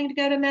for wanting to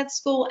go to med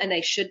school, and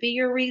they should be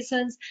your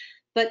reasons.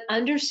 but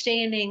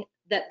understanding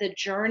that the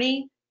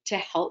journey to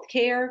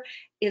healthcare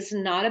is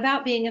not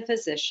about being a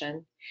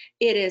physician.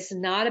 It is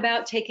not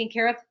about taking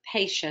care of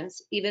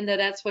patients, even though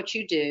that's what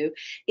you do.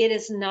 It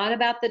is not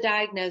about the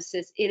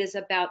diagnosis. It is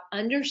about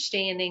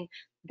understanding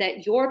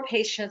that your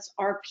patients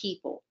are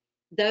people.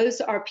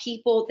 Those are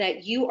people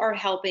that you are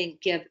helping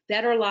give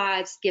better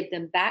lives, give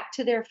them back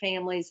to their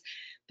families,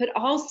 but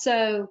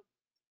also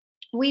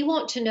we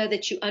want to know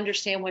that you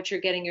understand what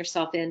you're getting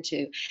yourself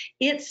into.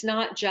 It's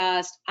not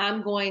just,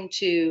 I'm going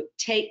to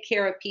take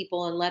care of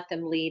people and let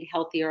them lead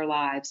healthier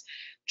lives.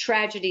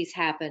 Tragedies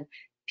happen.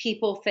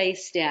 People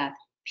face death.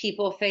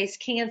 People face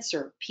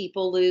cancer.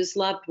 People lose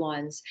loved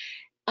ones.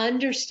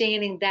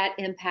 Understanding that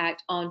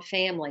impact on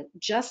family,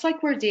 just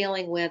like we're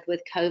dealing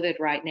with COVID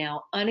right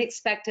now,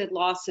 unexpected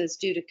losses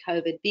due to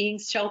COVID, being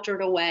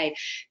sheltered away,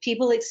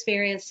 people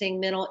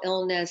experiencing mental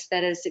illness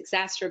that is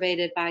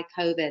exacerbated by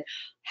COVID,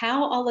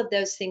 how all of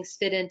those things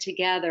fit in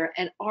together,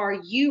 and are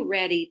you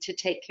ready to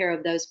take care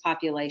of those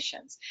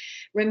populations?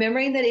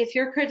 Remembering that if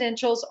your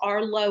credentials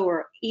are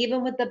lower,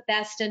 even with the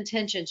best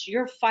intentions,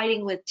 you're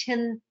fighting with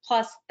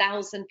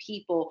 10,000+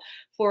 people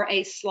for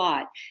a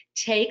slot.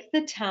 Take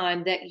the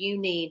time that you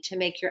need to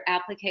make your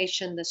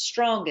application the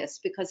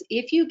strongest, because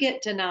if you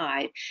get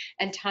denied,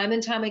 and time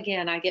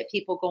again, I get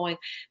people going,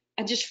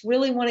 I just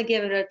really want to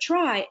give it a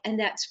try, and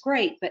that's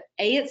great, but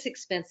A, it's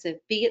expensive,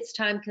 B, it's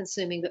time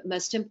consuming, but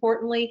most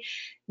importantly,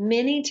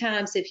 many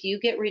times if you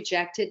get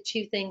rejected,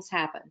 two things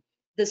happen.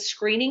 The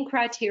screening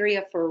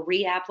criteria for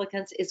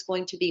reapplicants is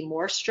going to be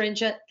more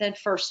stringent than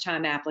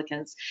first-time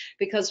applicants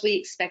because we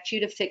expect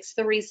you to fix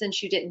the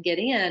reasons you didn't get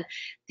in.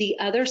 The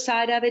other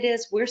side of it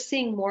is we're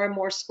seeing more and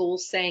more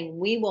schools saying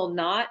we will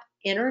not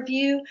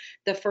interview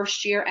the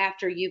first year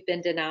after you've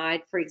been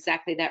denied for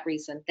exactly that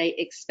reason. They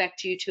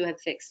expect you to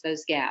have fixed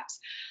those gaps.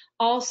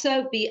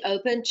 Also, be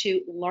open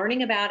to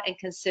learning about and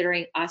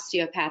considering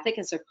osteopathic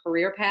as a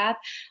career path.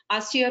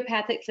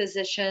 Osteopathic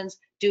physicians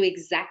do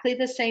exactly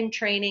the same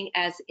training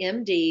as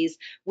MDs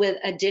with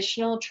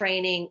additional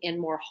training in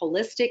more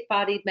holistic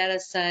bodied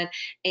medicine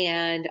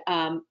and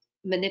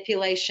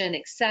manipulation,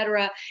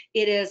 etc.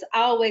 It is,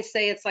 I always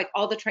say it's like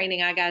all the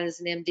training I got as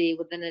an MD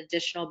with an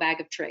additional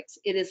bag of tricks.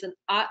 It is an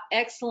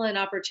excellent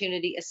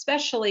opportunity,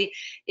 especially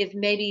if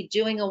maybe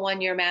doing a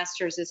one-year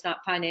master's is not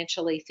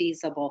financially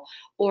feasible,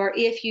 or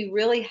if you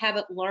really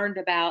haven't learned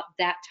about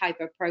that type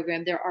of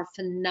program. There are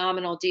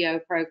phenomenal DO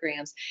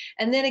programs.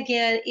 And then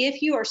again,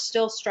 if you are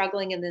still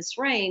struggling in this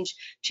range,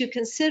 to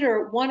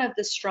consider one of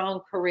the strong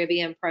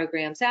Caribbean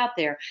programs out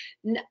there.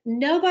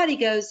 Nobody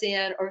goes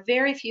in, or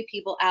very few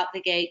people out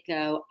the gate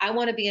go, I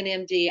want to be an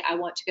MD, I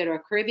want to go to a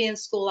Caribbean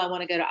school, I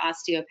want to go to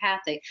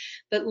osteopathic.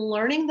 But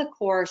learning the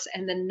course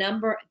and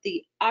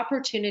the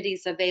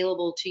opportunities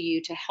available to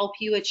you to help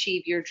you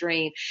achieve your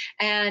dream.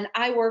 And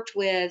I worked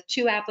with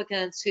 2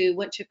 applicants who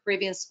went to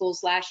Caribbean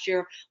schools last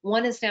year.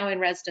 One is now in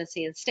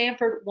residency in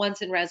Stanford,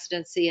 one's in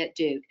residency at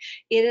Duke.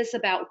 It is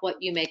about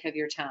what you make of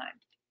your time.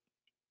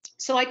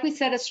 So like we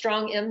said, a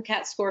strong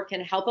MCAT score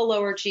can help a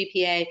lower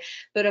GPA,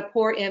 but a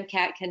poor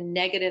MCAT can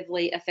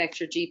negatively affect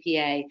your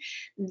GPA.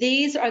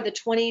 These are the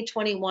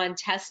 2021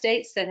 test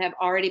dates that have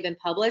already been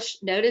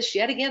published. Notice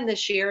yet again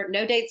this year,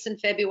 no dates in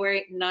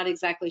February, not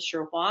exactly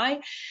sure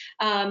why.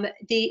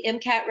 The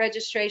MCAT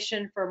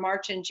registration for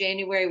March and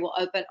January will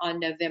open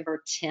on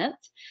November 10th,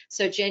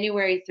 so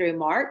January through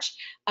March.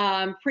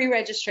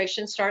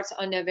 Pre-registration starts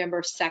on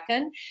November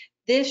 2nd.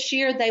 This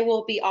year, they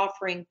will be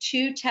offering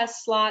 2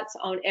 test slots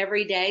on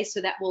every day,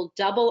 so that will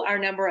double our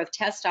number of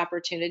test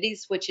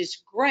opportunities, which is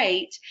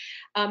great.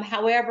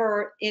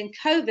 However, in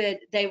COVID,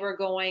 they were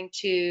going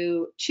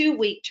to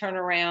 2-week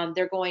turnaround.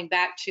 They're going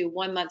back to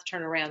 1-month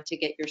turnaround to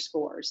get your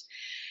scores.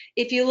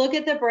 If you look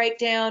at the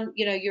breakdown,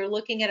 you're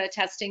looking at a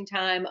testing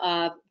time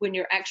of when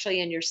you're actually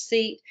in your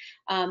seat,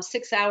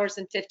 6 hours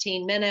and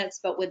 15 minutes,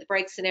 but with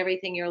breaks and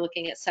everything, you're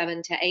looking at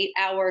 7 to 8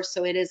 hours.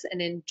 So it is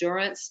an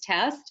endurance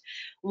test.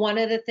 One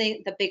of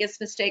the biggest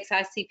mistakes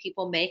I see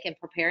people make in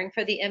preparing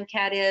for the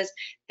MCAT is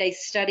they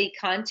study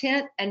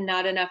content and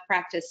not enough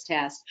practice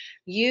tests.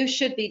 You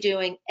should be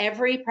doing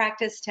every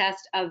practice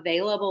test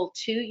available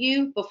to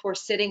you before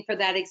sitting for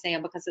that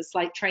exam, because it's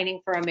like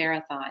training for a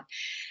marathon.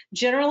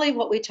 Generally,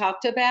 what we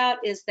talked about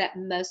is that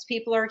most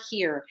people are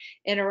here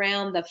in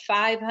around the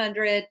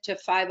 500 to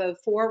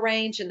 504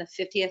 range in the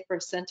 50th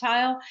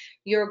percentile.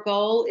 Your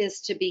goal is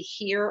to be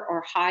here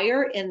or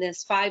higher in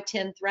this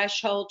 510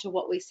 threshold to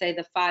what we say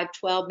the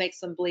 512 makes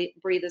them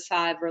breathe a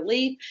sigh of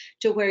relief,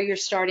 to where you're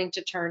starting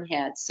to turn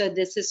heads. So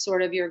this is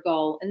sort of your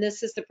goal. And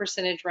this is the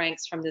percentage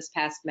ranks from this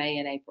past May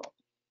and April.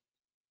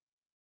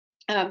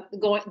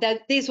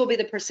 These will be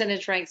the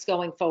percentage ranks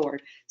going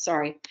forward,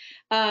 sorry.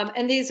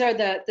 And these are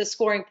the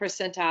scoring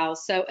percentiles.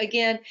 So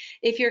again,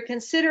 if you're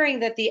considering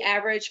that the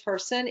average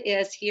person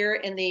is here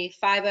in the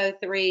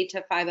 503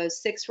 to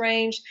 506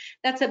 range,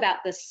 that's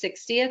about the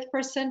 60th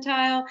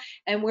percentile.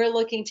 And we're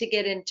looking to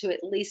get into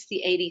at least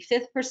the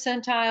 85th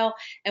percentile.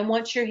 And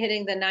once you're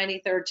hitting the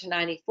 93rd to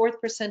 94th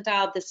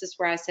percentile, this is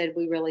where I said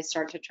we really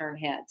start to turn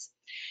heads.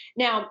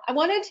 Now, I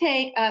want to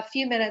take a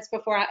few minutes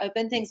before I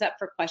open things up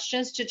for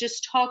questions to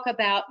just talk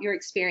about your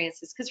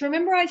experiences. Because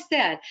remember, I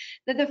said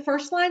that the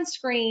first line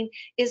screen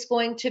is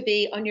going to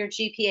be on your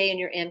GPA and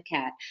your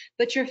MCAT.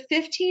 But your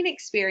 15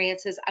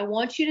 experiences, I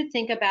want you to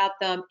think about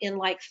them in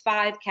like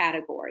 5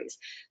 categories.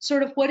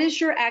 Sort of what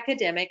is your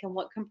academic and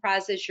what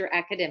comprises your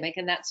academic,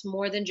 and that's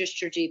more than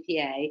just your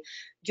GPA,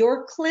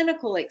 your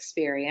clinical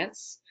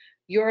experience,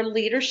 your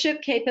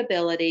leadership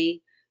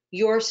capability,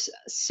 your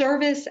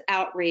service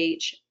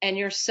outreach, and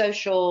your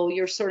social,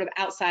 your sort of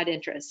outside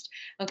interest.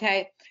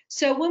 Okay,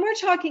 so when we're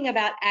talking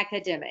about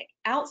academic,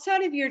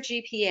 outside of your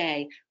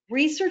GPA,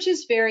 research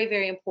is very,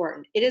 very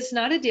important. It is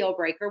not a deal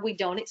breaker. We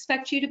don't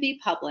expect you to be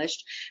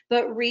published,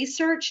 but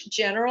research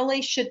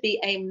generally should be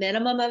a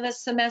minimum of a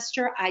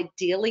semester,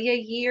 ideally a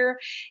year.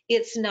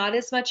 It's not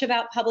as much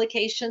about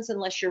publications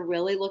unless you're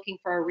really looking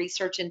for a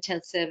research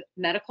intensive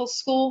medical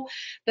school,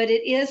 but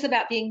it is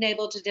about being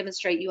able to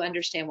demonstrate you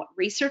understand what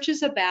research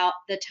is about,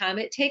 the time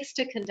it takes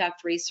to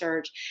conduct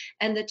research,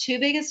 and the 2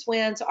 biggest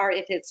wins are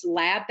if it's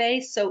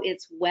lab-based, so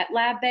it's wet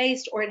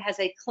lab-based, or it has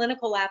a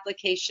clinical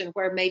application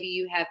where maybe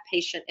you have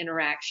patient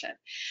interaction.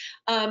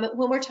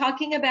 When we're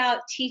talking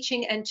about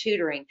teaching and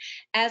tutoring,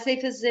 as a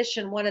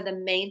physician, one of the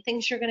main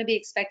things you're going to be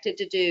expected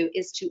to do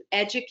is to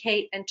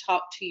educate and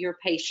talk to your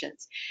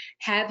patients.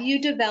 Have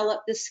you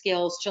developed the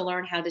skills to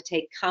learn how to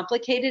take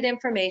complicated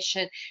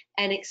information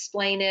and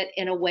explain it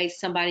in a way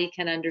somebody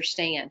can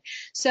understand?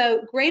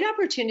 So great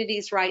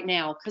opportunities right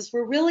now, because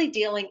we're really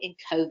dealing in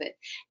COVID.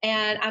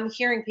 And I'm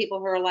hearing people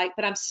who are like,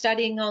 but I'm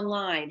studying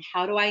online.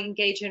 How do I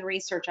engage in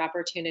research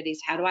opportunities?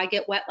 How do I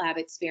get wet lab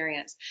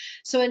experience?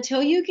 So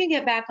until you can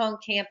get back on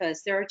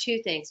campus, there are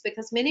 2 things,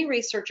 because many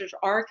researchers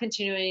are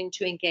continuing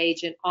to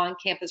engage in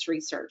on-campus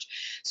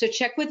research. So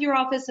check with your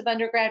Office of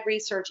Undergrad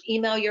Research,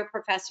 email your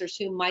professors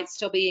who might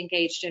still be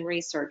engaged in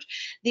research.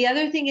 The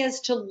other thing is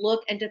to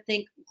look and to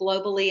think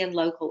globally and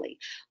locally.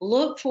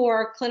 Look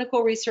for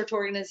clinical research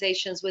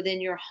organizations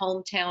within your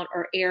hometown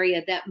or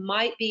area that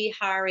might be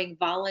hiring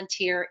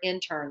volunteer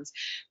interns.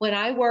 When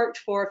I worked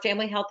for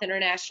Family Health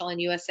International and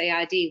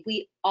USAID,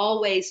 we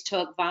always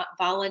took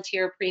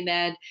volunteer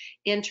pre-med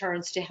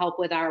interns to help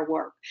with our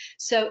work.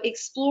 So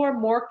explore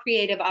more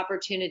creative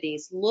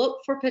opportunities.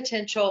 Look for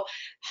potential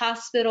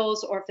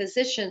hospitals or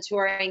physicians who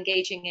are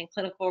engaging in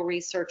clinical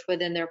research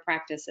within their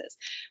practices.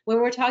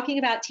 When we're talking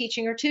about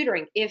teaching or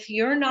tutoring, if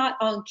you're not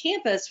on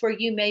campus where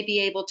you may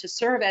be able to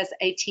serve as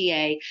a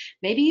TA,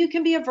 maybe you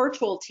can be a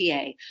virtual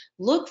TA.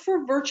 Look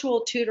for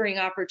virtual tutoring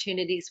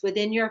opportunities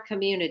within your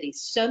community.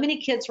 So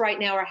many kids right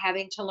now are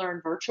having to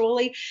learn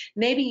virtually.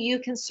 Maybe you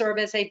can serve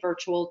as a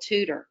virtual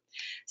tutor.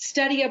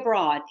 Study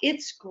abroad.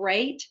 It's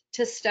great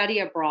to study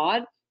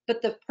abroad,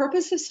 but the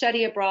purpose of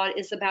study abroad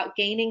is about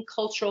gaining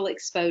cultural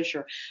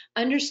exposure,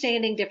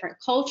 understanding different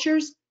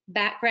cultures,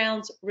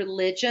 backgrounds,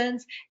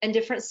 religions, and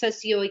different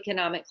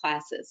socioeconomic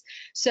classes.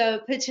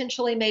 So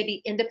potentially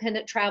maybe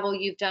independent travel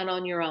you've done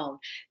on your own,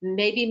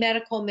 maybe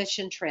medical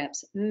mission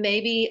trips,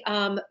 maybe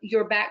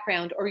your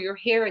background or your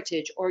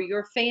heritage or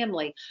your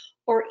family,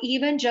 or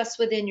even just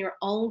within your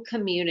own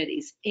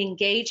communities,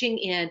 engaging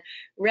in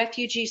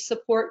refugee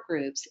support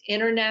groups,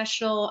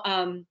 international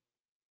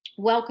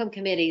welcome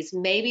committees,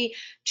 maybe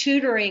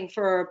tutoring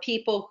for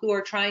people who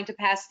are trying to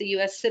pass the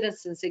U.S.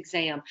 citizens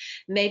exam,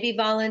 maybe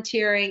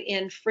volunteering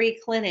in free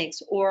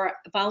clinics or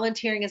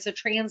volunteering as a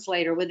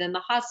translator within the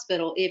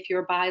hospital if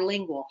you're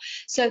bilingual.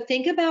 So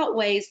think about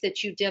ways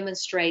that you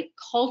demonstrate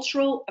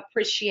cultural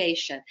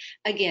appreciation.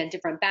 Again,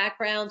 different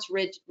backgrounds,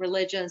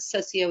 religions,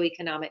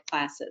 socioeconomic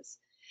classes.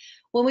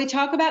 When we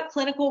talk about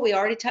clinical, we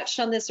already touched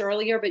on this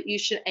earlier, but you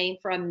should aim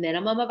for a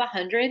minimum of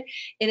 100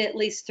 in at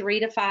least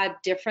 3 to 5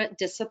 different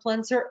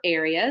disciplines or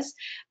areas.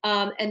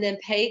 And then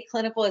paid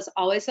clinical is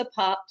always a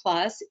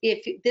plus.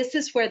 If this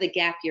is where the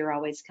gap year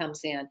always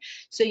comes in.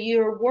 So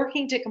you're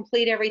working to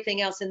complete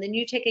everything else, and then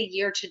you take a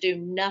year to do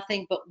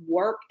nothing but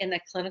work in the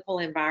clinical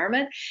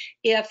environment.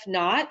 If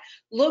not,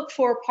 look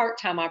for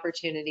part-time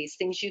opportunities,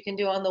 things you can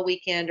do on the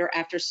weekend or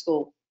after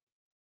school.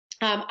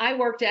 I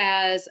worked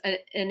as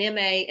an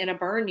MA in a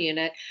burn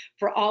unit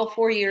for all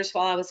 4 years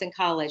while I was in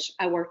college.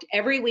 I worked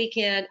every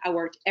weekend, I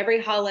worked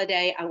every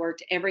holiday, I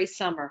worked every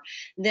summer.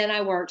 Then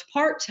I worked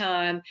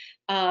part-time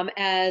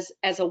as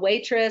a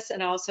waitress,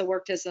 and I also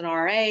worked as an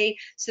RA.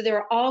 So there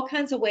are all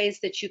kinds of ways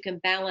that you can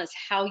balance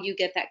how you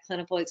get that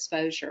clinical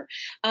exposure.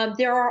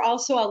 There are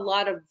also a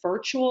lot of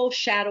virtual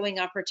shadowing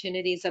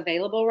opportunities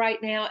available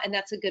right now, and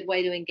that's a good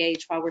way to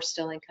engage while we're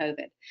still in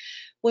COVID.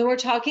 When we're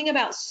talking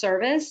about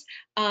service,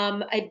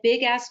 a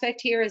big aspect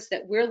here is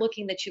that we're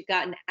looking that you've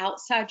gotten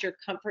outside your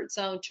comfort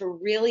zone to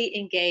really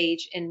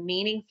engage in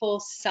meaningful,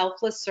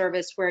 selfless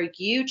service where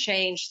you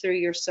change through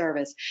your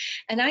service.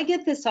 And I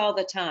get this all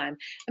the time.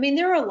 I mean,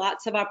 there are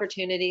lots of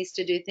opportunities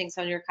to do things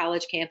on your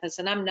college campus,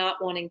 and I'm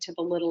not wanting to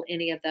belittle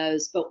any of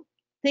those, but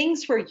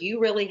things where you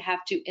really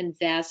have to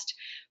invest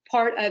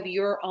part of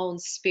your own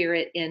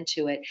spirit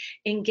into it,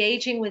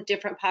 engaging with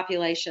different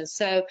populations.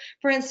 So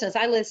for instance,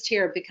 I list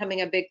here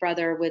becoming a big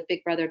brother with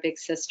Big Brother, Big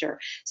Sister.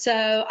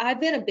 So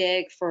I've been a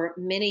big for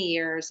many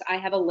years. I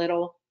have a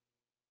little.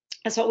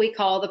 That's what we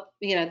call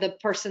the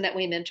person that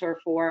we mentor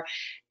for.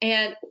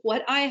 And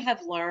what I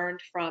have learned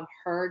from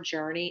her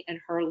journey and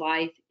her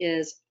life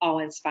is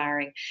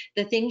awe-inspiring.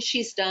 The things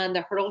she's done,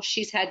 the hurdles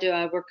she's had to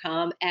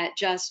overcome at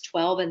just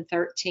 12 and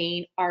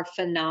 13 are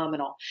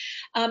phenomenal.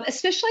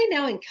 Especially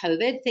now in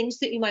COVID, things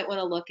that you might want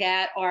to look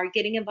at are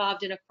getting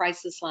involved in a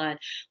crisis line.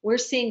 We're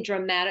seeing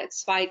dramatic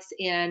spikes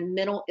in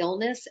mental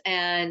illness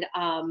and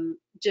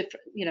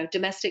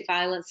domestic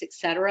violence,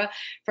 etc.,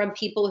 from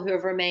people who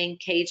have remained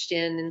caged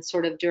in and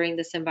sort of during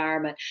this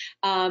environment.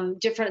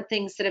 Different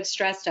things that have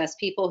stressed us,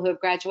 people who have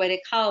graduated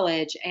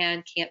college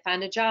and can't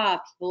find a job,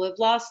 people who have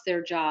lost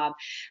their job.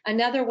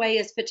 Another way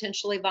is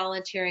potentially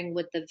volunteering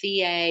with the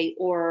VA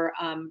or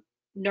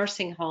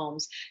nursing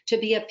homes to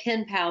be a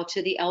pen pal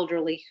to the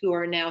elderly who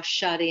are now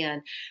shut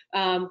in,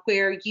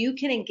 where you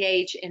can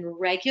engage in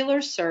regular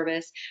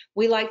service.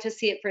 We like to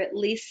see it for at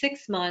least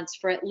 6 months,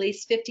 for at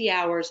least 50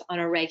 hours on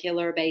a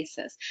regular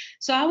basis.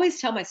 So I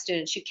always tell my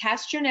students, you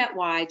cast your net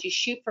wide, you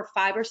shoot for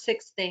 5 or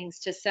 6 things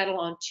to settle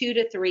on 2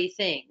 to 3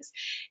 things.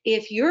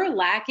 If you're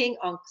lacking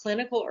on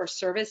clinical or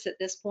service at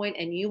this point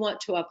and you want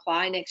to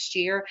apply next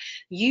year,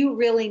 you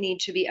really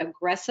need to be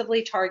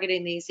aggressively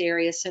targeting these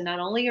areas. So not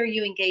only are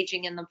you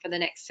engaging in them for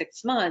the next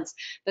 6 months,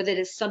 but it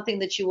is something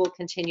that you will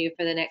continue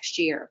for the next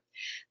year.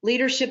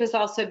 Leadership is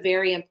also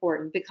very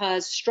important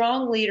because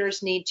strong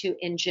leaders need to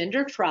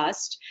engender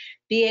trust,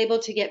 be able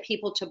to get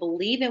people to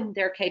believe in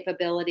their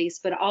capabilities,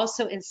 but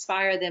also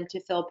inspire them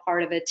to feel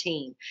part of a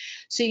team.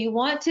 So you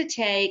want to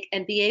take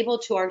and be able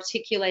to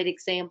articulate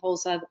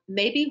examples of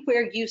maybe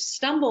where you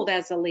stumbled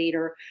as a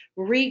leader,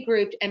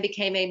 regrouped, and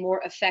became a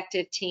more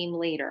effective team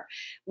leader.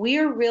 We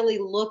are really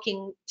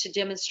looking to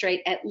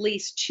demonstrate at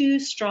least 2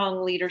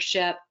 strong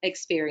leadership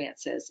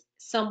experiences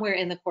somewhere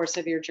in the course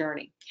of your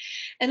journey.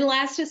 And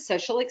last is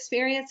social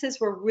experiences.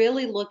 We're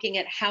really looking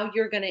at how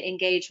you're going to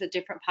engage with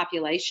different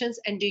populations,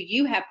 and do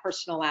you have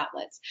personal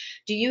outlets?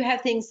 Do you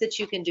have things that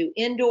you can do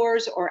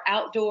indoors or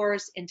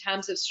outdoors in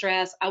times of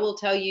stress? I will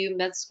tell you,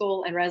 med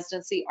school and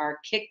residency are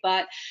kick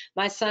butt.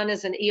 My son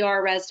is an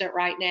ER resident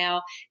right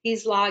now.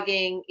 He's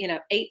logging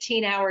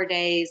 18-hour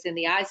days in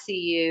the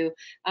ICU.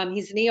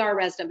 He's an ER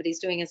resident, but he's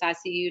doing his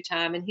ICU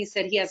time, and he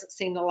said he hasn't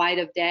seen the light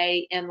of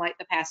day in like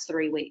the past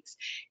 3 weeks.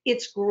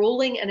 It's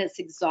grueling and it's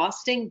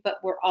exhausting, but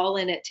we're all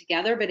in it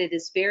together. But it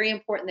is very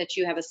important that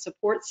you have a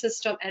support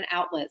system and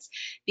outlets,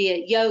 be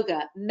it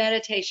yoga,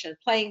 meditation,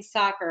 playing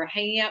soccer,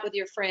 hanging out with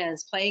your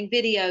friends, playing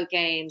video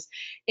games,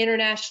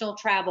 international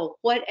travel,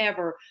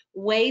 whatever,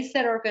 ways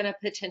that are going to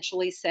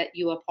potentially set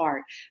you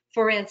apart.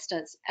 For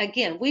instance,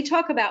 again, we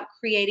talk about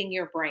creating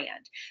your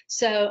brand.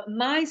 So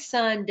my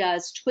son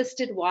does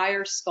twisted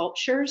wire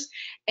sculptures,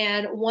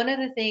 and one of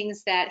the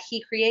things that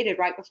he created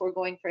right before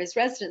going for his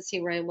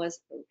residency room was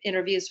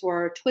interviews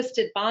were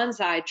twisted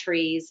bonsai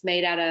trees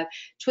made out of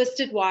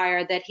twisted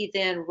wire that he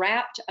then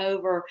wrapped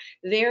over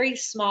very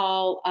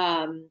small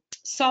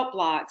salt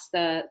blocks,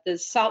 the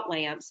salt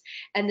lamps,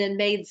 and then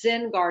made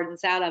Zen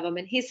gardens out of them.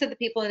 And he said the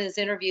people in his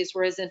interviews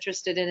were as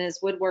interested in his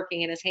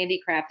woodworking and his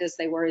handicraft as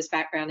they were his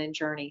background and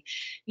journey.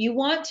 You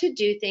want to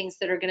do things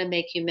that are going to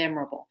make you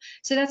memorable.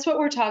 So that's what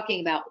we're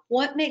talking about.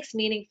 What makes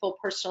meaningful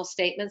personal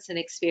statements and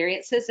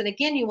experiences? And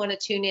again, you want to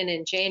tune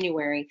in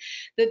January,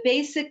 but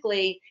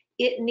basically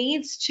you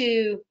need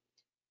to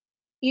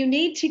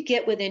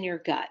get within your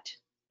gut.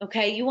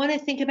 Okay. You want to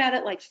think about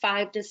it like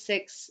 5 to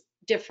 6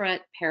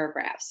 different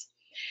paragraphs.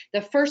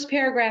 The first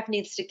paragraph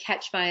needs to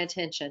catch my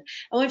attention.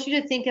 I want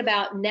you to think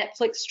about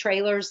Netflix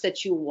trailers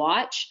that you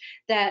watch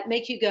that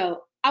make you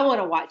go, I want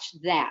to watch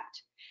that.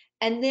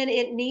 And then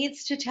it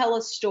needs to tell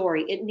a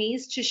story. It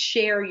needs to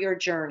share your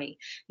journey.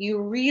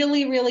 You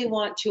really, really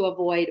want to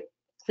avoid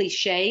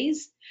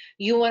cliches.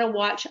 You want to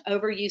watch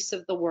overuse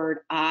of the word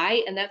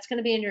I, and that's going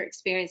to be in your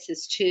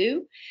experiences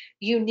too.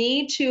 You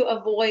need to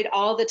avoid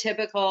all the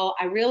typical,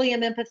 I really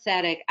am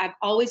empathetic, I've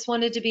always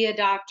wanted to be a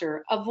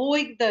doctor.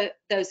 Avoid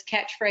those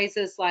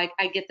catchphrases like,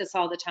 I get this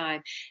all the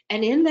time.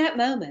 And in that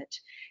moment,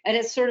 and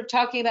it's sort of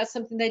talking about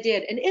something they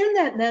did. And in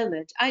that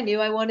moment, I knew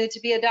I wanted to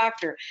be a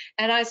doctor.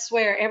 And I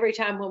swear every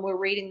time when we're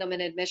reading them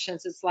in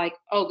admissions, it's like,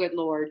 oh, good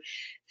Lord.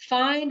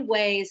 Find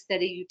ways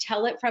that you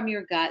tell it from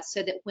your gut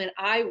so that when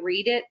I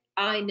read it,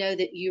 I know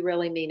that you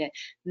really mean it.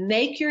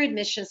 Make your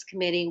admissions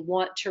committee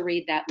want to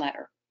read that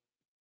letter.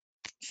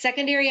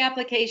 Secondary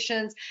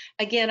applications,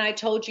 again, I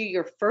told you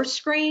your first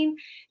screen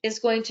is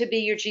going to be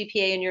your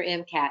GPA and your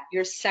MCAT.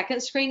 Your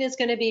second screen is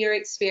going to be your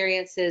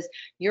experiences.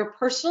 Your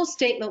personal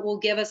statement will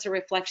give us a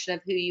reflection of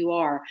who you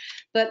are.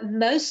 But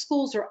most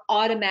schools are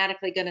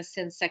automatically going to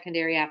send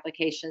secondary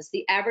applications.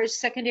 The average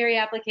secondary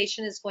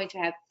application is going to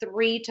have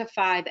 3 to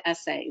 5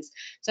 essays.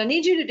 So I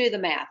need you to do the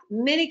math.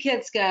 Many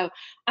kids go,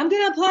 I'm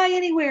going to apply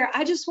anywhere.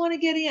 I just want to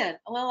get in.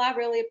 Well, I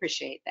really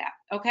appreciate that.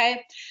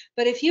 Okay.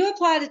 But if you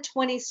apply to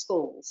 20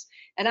 schools,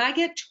 and I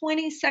get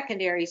 20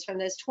 secondaries from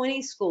those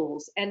 20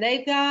 schools, and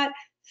they've got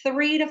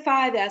 3 to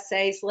 5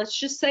 essays, let's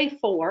just say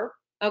 4,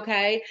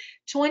 okay?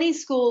 20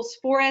 schools,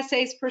 4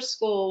 essays per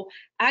school.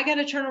 I got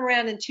to turn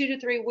around in 2 to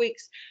 3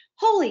 weeks.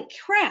 Holy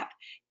crap.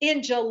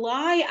 In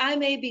July, I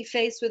may be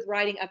faced with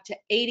writing up to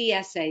 80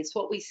 essays.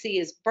 What we see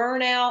is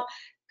burnout,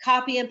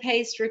 copy and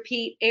paste,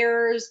 repeat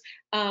errors,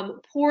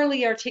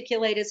 poorly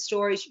articulated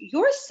stories.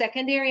 Your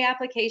secondary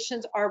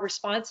applications are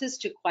responses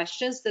to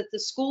questions that the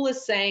school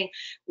is saying,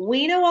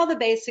 we know all the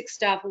basic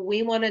stuff,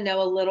 we want to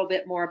know a little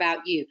bit more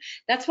about you.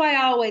 That's why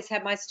I always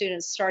have my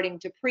students starting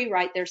to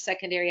pre-write their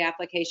secondary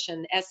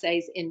application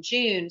essays in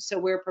June, so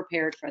we're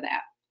prepared for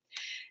that.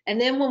 And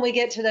then when we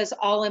get to those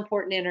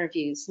all-important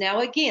interviews, now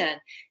again,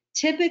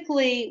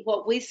 typically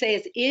what we say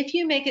is if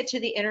you make it to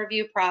the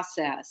interview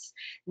process,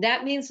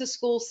 that means the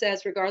school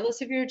says,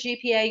 regardless of your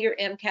GPA, your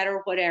MCAT,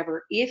 or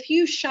whatever, if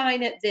you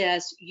shine at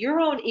this, you're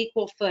on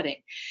equal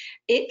footing.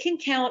 It can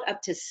count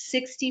up to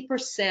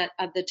 60%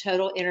 of the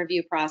total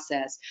interview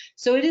process.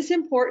 So it is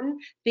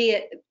important, be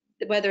it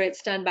whether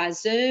it's done by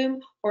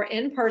Zoom or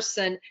in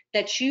person,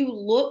 that you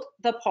look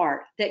the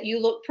part, that you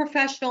look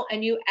professional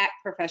and you act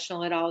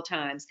professional at all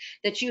times,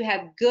 that you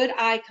have good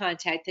eye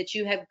contact, that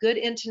you have good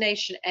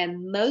intonation,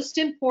 and most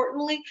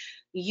importantly,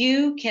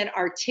 you can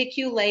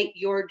articulate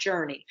your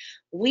journey.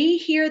 We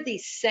hear the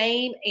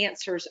same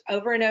answers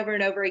over and over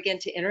and over again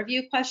to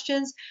interview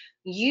questions.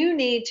 You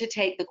need to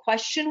take the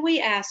question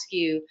we ask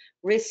you,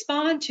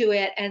 respond to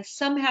it, and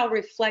somehow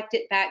reflect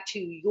it back to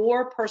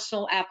your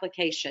personal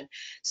application,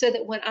 so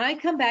that when I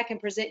come back and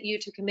present you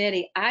to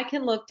committee, I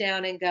can look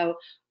down and go,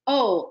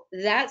 oh,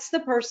 that's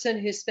the person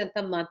who spent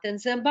the month in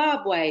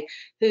Zimbabwe,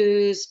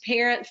 whose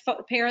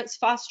parents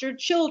fostered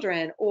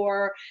children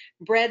or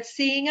bred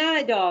seeing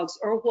eye dogs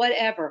or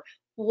whatever.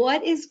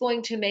 What is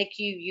going to make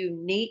you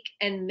unique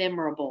and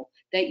memorable,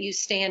 that you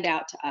stand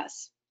out to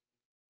us?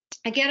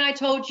 Again, I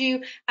told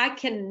you, I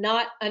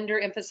cannot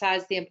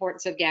underemphasize the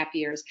importance of gap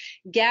years.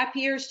 Gap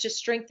years to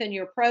strengthen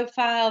your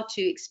profile,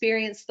 to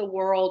experience the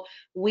world.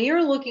 We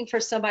are looking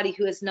for somebody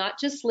who has not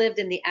just lived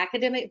in the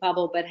academic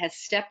bubble, but has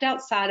stepped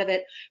outside of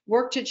it,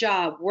 worked a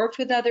job, worked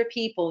with other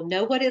people,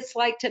 know what it's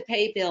like to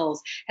pay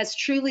bills, has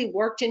truly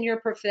worked in your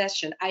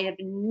profession. I have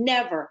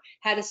never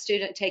had a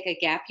student take a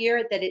gap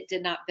year that it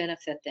did not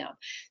benefit them.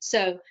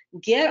 So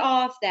get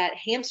off that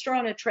hamster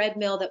on a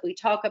treadmill that we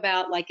talk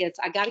about, like it's,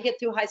 I got to get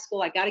through high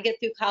school, I got to get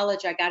through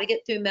college, I got to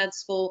get through med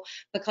school,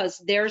 because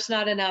there's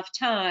not enough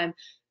time.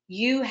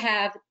 You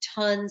have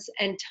tons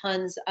and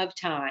tons of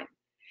time.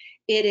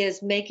 It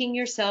is making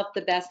yourself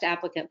the best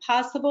applicant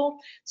possible.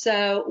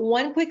 So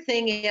one quick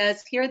thing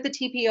is, here at the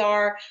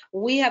TPR,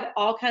 we have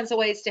all kinds of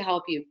ways to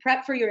help you.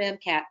 Prep for your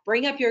MCAT,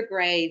 bring up your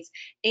grades,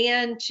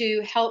 and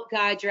to help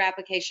guide your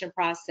application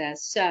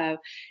process. So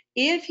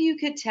if you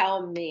could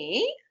tell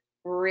me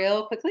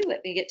real quickly, let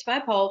me get to my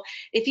poll,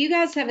 if you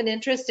guys have an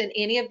interest in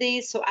any of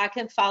these so I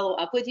can follow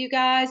up with you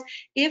guys.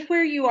 If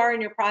where you are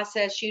in your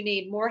process you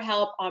need more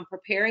help on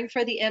preparing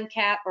for the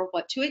MCAT or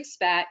what to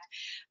expect,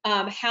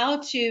 how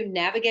to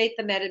navigate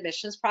the med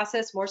admissions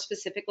process, more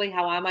specifically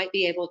how I might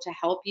be able to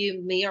help you,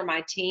 me or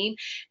my team,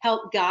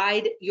 help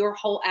guide your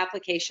whole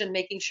application,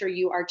 making sure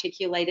you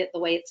articulate it the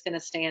way it's going to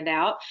stand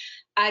out.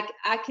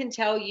 I can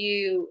tell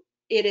you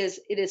it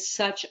is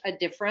such a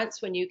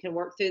difference when you can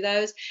work through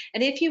those.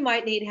 And if you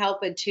might need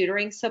help in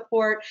tutoring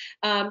support,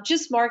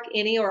 just mark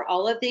any or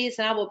all of these,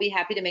 and I will be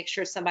happy to make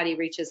sure somebody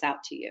reaches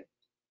out to you.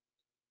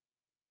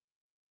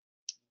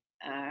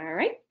 All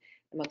right,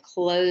 I'm gonna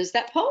close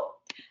that poll.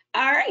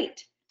 All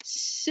right,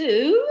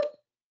 so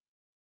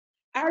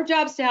our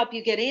job is to help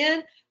you get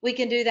in. We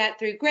can do that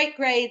through great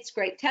grades,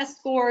 great test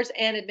scores,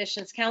 and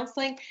admissions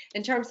counseling.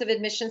 In terms of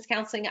admissions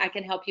counseling, I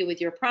can help you with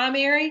your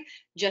primary,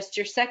 just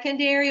your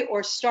secondary,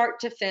 or start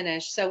to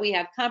finish. So we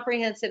have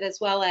comprehensive as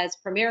well as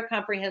premier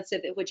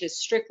comprehensive, which is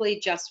strictly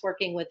just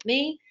working with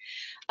me.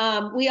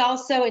 We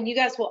also, and you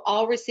guys will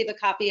all receive a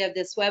copy of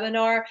this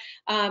webinar,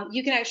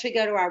 you can actually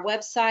go to our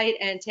website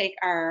and take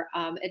our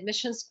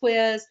admissions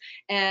quiz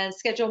and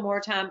schedule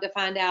more time to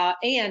find out.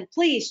 And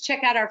please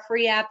check out our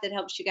free app that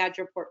helps you guide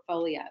your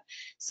portfolio.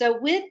 So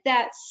with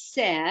that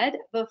said,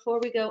 before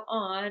we go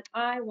on,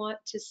 I want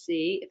to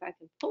see if I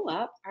can pull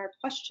up our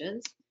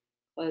questions.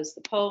 Close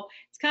the poll.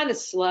 It's kind of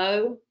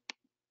slow.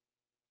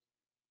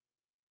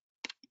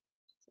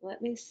 So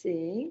let me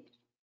see.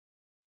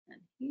 And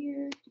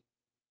here.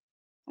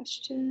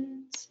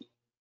 Questions.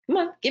 Come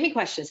on, give me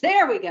questions.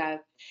 There we go.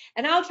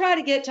 And I'll try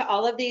to get to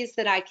all of these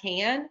that I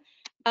can.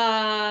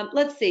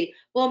 Let's see.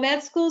 Will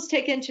med schools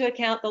take into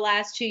account the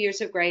last 2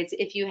 years of grades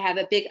if you have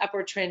a big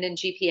upward trend in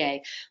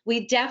GPA?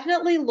 We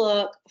definitely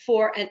look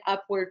for an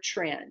upward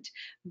trend,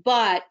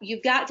 but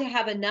you've got to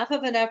have enough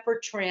of an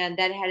upward trend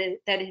that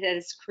it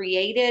has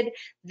created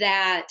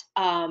that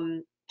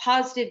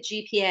positive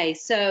GPA.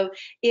 So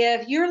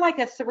if you're like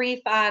a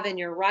 3.5 and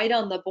you're right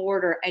on the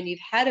border and you've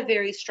had a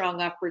very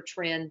strong upward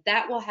trend,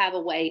 that will have a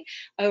weight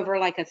over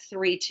like a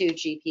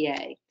 3.2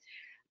 GPA.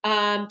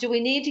 Do we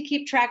need to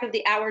keep track of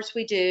the hours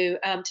we do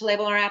to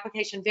label our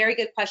application? Very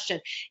good question.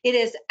 It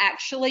is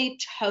actually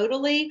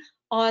totally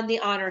on the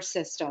honor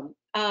system.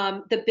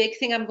 the big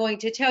thing I'm going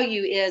to tell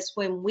you is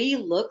when we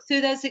look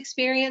through those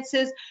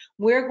experiences,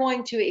 we're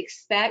going to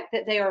expect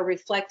that they are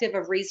reflective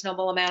of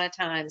reasonable amount of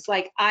times.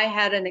 Like I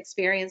had an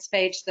experience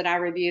page that I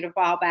reviewed a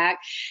while back,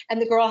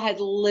 and the girl had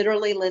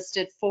literally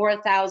listed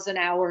 4,000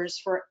 hours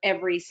for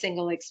every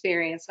single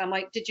experience. And I'm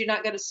like, did you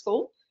not go to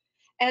school?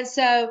 And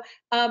so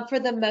for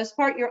the most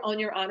part, you're on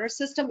your honor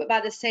system. But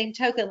by the same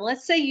token,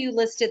 let's say you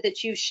listed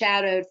that you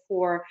shadowed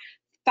for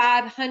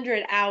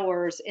 500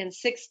 hours in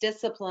 6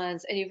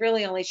 disciplines and you've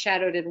really only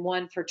shadowed in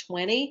one for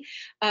 20,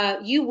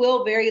 you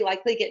will very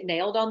likely get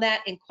nailed on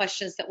that in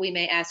questions that we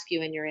may ask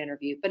you in your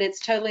interview, but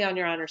it's totally on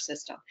your honor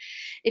system.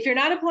 If you're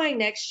not applying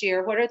next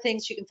year, what are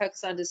things you can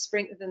focus on to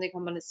strengthen the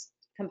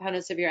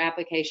components of your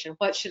application?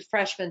 What should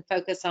freshmen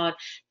focus on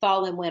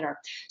fall and winter?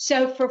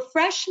 So for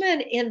freshmen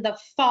in the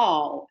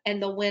fall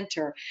and the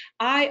winter,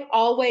 I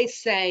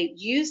always say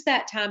use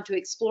that time to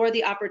explore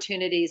the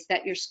opportunities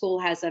that your school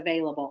has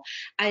available.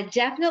 I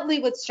definitely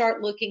would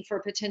start looking for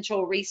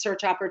potential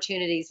research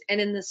opportunities. And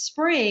in the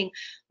spring,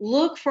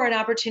 look for an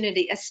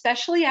opportunity,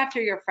 especially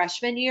after your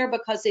freshman year,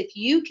 because if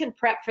you can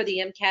prep for the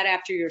MCAT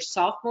after your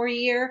sophomore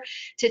year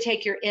to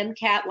take your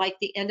MCAT like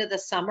the end of the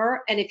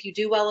summer, and if you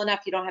do well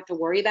enough, you don't have to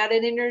worry about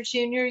it in your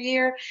junior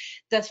year,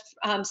 the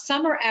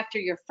summer after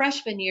your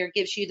freshman year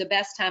gives you the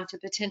best time to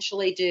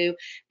potentially do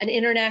an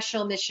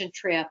international mission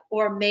trip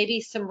or maybe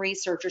some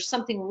research or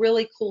something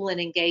really cool and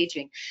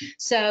engaging.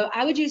 So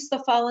I would use the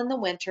fall and the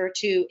winter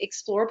to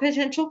explore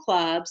potential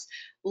clubs,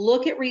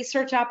 look at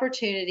research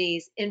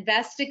opportunities,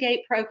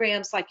 investigate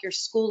programs like your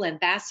school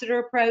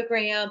ambassador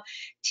program,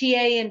 TA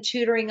and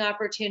tutoring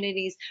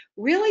opportunities,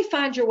 really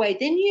find your way.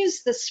 Then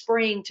use the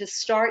spring to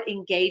start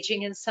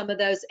engaging in some of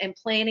those and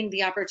planning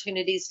the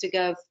opportunities to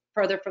go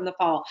further from the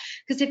fall.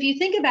 Because if you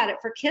think about it,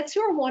 for kids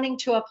who are wanting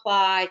to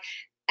apply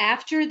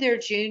after their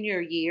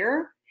junior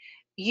year,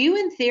 you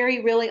in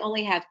theory really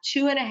only have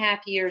 2.5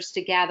 years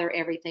to gather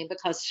everything,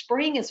 because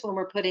spring is when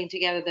we're putting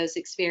together those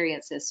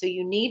experiences. So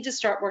you need to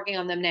start working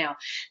on them now.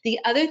 The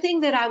other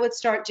thing that I would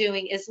start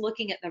doing is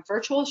looking at the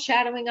virtual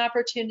shadowing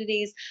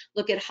opportunities,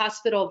 look at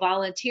hospital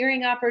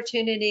volunteering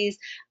opportunities,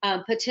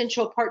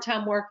 potential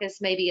part-time work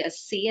as maybe a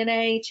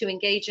CNA to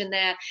engage in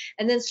that,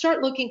 and then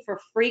start looking for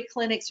free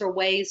clinics or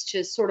ways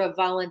to sort of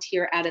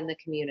volunteer out in the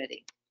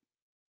community.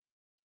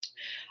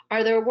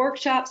 Are there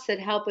workshops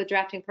that help with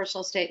drafting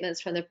personal statements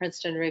from the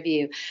Princeton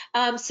Review?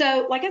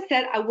 So like I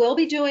said, I will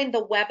be doing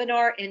the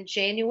webinar in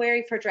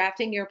January for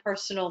drafting your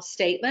personal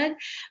statement.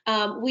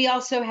 We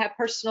also have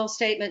personal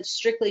statements,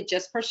 strictly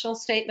just personal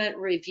statement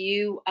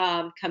review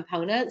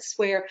components,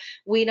 where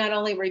we not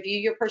only review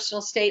your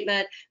personal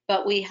statement,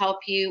 but we help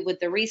you with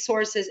the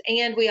resources,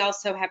 and we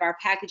also have our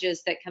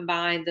packages that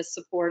combine the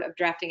support of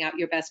drafting out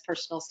your best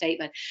personal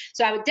statement.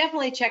 So I would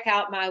definitely check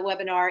out my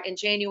webinar in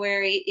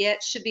January.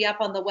 It should be up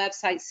on the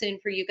website soon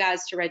for you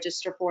guys to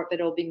register for it,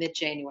 but it'll be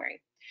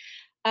mid-January.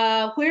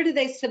 Where do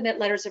they submit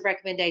letters of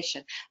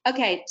recommendation?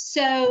 Okay,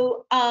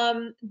 so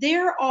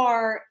there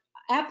are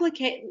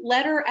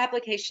letter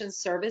application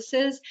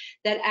services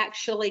that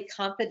actually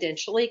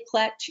confidentially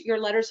collect your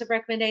letters of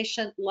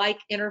recommendation, like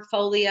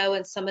Interfolio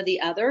and some of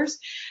the others.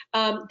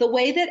 The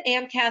way that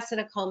AMCAS and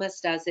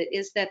ACOMAS does it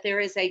is that there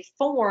is a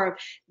form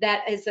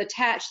that is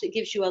attached that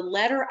gives you a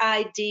letter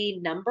ID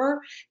number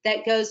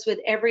that goes with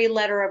every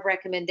letter of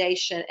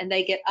recommendation, and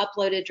they get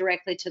uploaded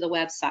directly to the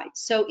website.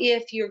 So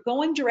if you're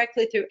going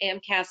directly through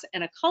AMCAS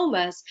and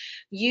ACOMAS,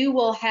 you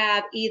will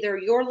have either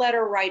your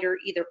letter writer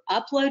either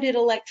upload it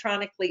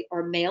electronically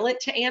or mail it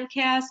to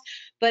AMCAS.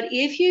 But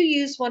if you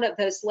use one of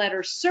those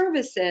letter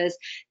services,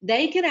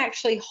 they can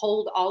actually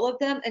hold all of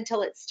them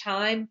until it's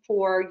time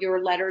for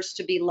your letters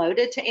to be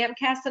loaded to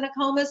AMCAS and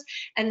ACOMAS,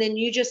 and then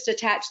you just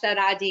attach that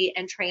ID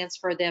and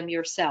transfer them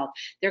yourself.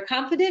 They're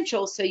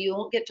confidential, so you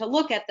won't get to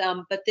look at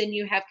them, but then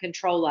you have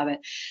control of it.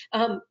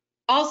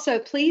 Also,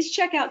 please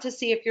check out to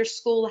see if your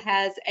school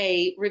has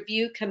a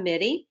review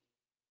committee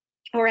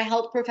or a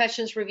health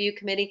professions review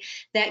committee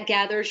that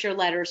gathers your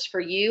letters for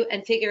you,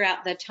 and figure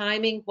out the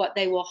timing, what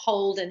they will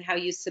hold, and how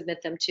you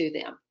submit them to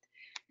them.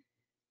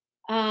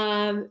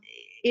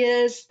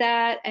 Is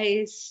that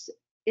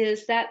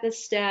the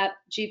step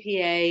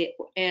GPA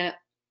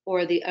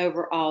or the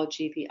overall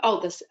GPA?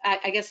 Oh,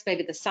 I guess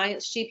maybe the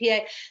science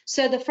GPA.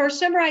 So the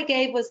first number I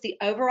gave was the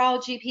overall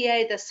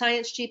GPA. The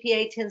science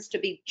GPA tends to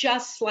be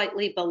just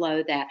slightly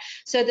below that.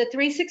 So the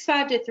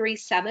 365 to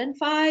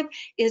 375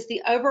 is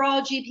the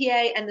overall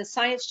GPA, and the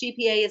science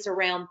GPA is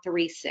around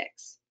 3.6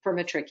 for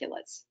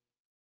matriculates.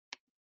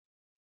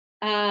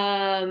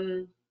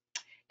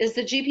 Is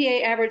the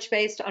GPA average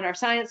based on our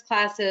science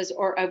classes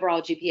or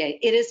overall GPA?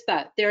 It is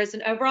both. There is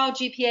an overall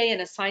GPA and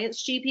a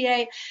science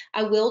GPA.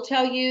 I will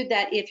tell you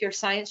that if your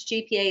science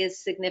GPA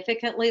is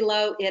significantly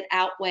low, it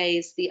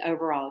outweighs the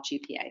overall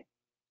GPA.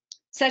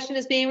 Session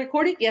is being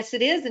recorded. Yes,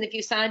 it is. And if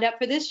you signed up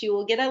for this, you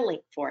will get a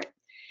link for it.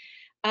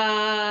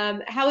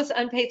 How is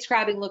unpaid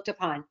scribing looked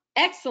upon?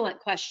 Excellent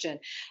question.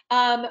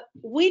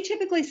 We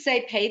typically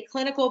say paid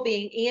clinical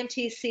being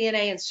EMT,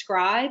 CNA, and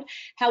scribe.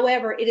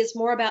 However, it is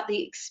more about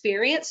the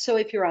experience. So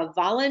if you're a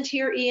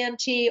volunteer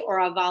EMT or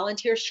a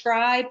volunteer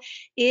scribe,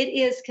 it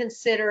is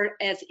considered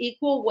as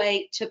equal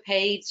weight to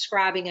paid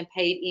scribing and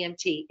paid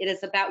EMT. It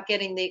is about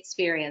getting the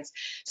experience.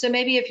 So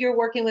maybe if you're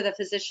working with a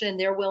physician and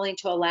they're willing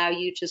to allow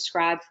you to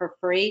scribe for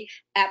free,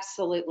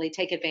 absolutely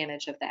take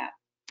advantage of that.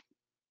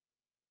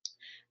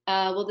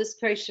 Will this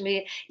question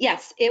be?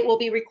 Yes, it will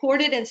be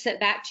recorded and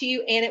sent back to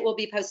you, and it will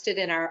be posted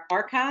in our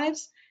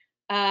archives.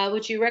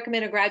 Would you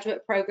recommend a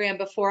graduate program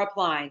before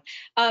applying?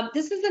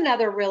 This is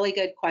another really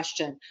good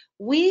question.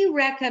 We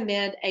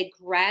recommend a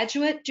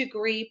graduate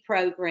degree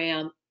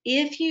program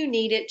if you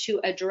need it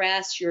to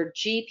address your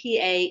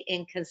GPA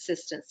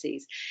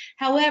inconsistencies.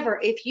 However,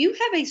 if you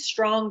have a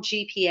strong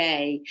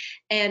GPA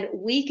and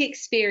weak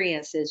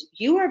experiences,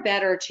 you are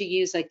better to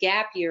use a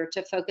gap year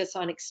to focus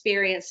on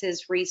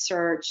experiences,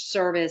 research,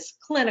 service,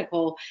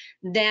 clinical,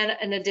 than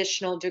an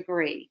additional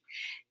degree.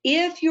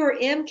 If your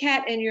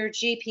MCAT and your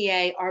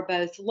GPA are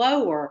both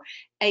lower,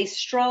 a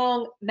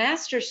strong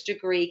master's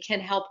degree can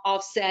help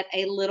offset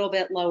a little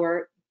bit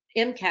lower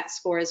MCAT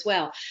score as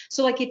well.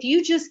 So like if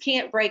you just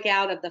can't break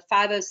out of the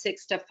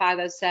 506 to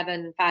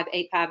 507,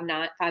 58,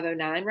 59,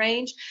 509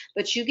 range,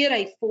 but you get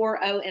a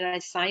 4.0 in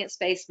a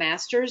science-based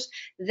master's,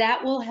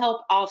 that will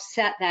help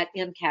offset that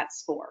MCAT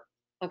score.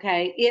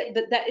 Okay,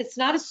 it's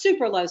not a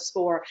super low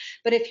score,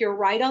 but if you're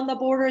right on the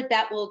border,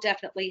 that will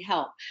definitely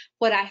help.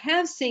 What I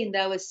have seen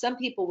though is some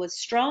people with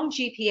strong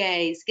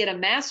GPAs get a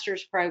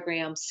master's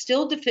program,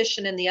 still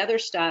deficient in the other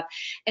stuff,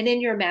 and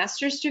in your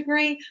master's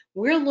degree,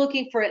 we're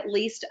looking for at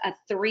least a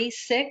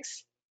 3.6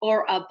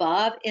 or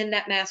above in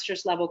that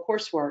master's level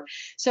coursework.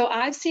 So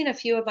I've seen a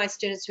few of my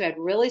students who had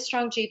really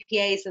strong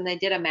GPAs and they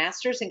did a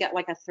master's and got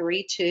like a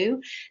 3.2.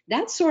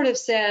 That sort of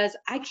says,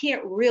 I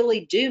can't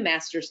really do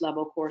master's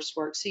level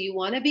coursework. So you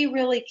want to be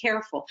really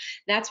careful.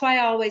 That's why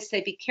I always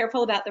say, be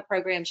careful about the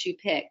programs you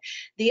pick.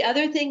 The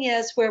other thing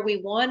is where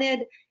we wanted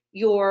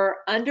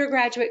your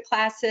undergraduate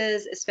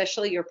classes,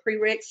 especially your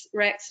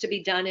prereqs to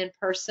be done in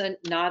person,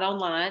 not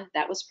online.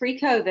 That was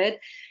pre-COVID.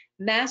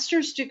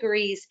 Master's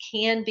degrees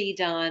can be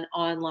done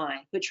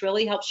online, which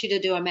really helps you to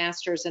do a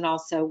master's and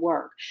also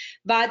work.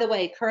 By the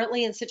way,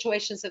 currently in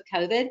situations of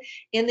COVID,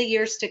 in the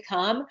years to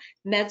come,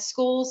 med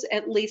schools,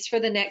 at least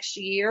for the next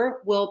year,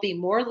 will be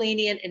more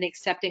lenient in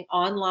accepting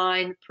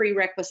online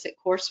prerequisite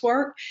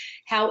coursework.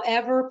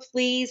 However,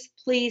 please,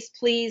 please,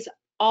 please,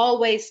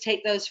 always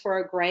take those for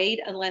a grade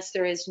unless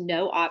there is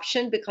no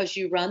option, because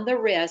you run the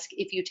risk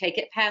if you take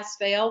it pass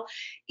fail,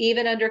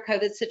 even under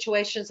COVID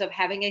situations, of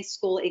having a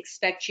school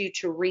expect you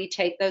to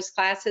retake those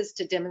classes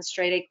to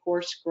demonstrate a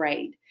course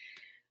grade.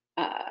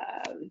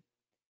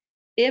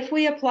 If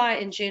we apply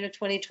in June of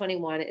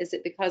 2021, is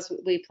it because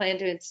we plan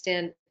to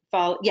extend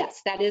fall?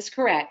 Yes, that is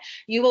correct.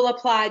 You will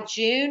apply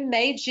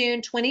May,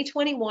 June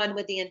 2021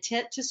 with the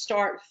intent to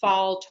start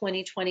fall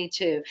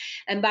 2022.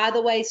 And by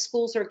the way,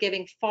 schools are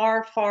giving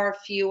far, far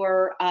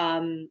fewer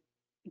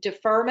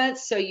deferments,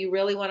 so you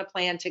really want to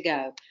plan to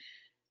go.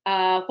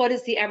 What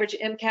is the average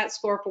MCAT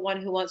score for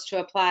one who wants to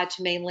apply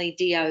to mainly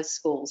DO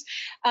schools?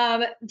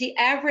 The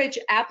average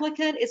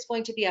applicant is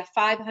going to be a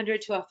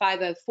 500 to a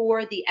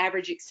 504. The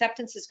average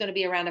acceptance is going to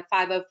be around a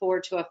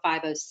 504 to a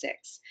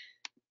 506.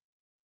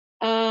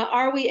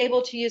 Are we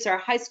able to use our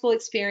high school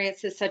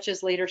experiences such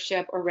as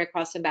leadership or Red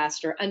Cross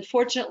ambassador?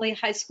 Unfortunately,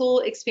 high school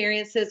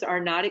experiences are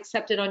not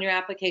accepted on your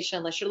application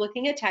unless you're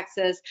looking at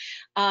Texas,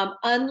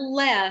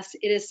 unless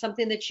it is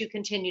something that you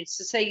continued.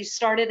 So say you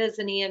started as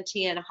an EMT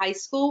in high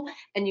school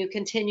and you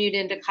continued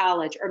into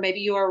college, or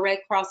maybe you are a Red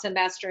Cross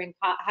ambassador in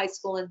high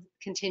school and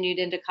continued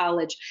into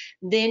college,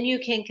 then you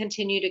can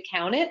continue to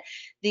count it.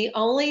 The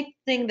only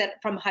thing that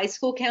from high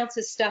school counts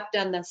is stuff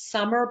done the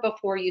summer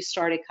before you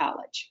started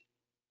college.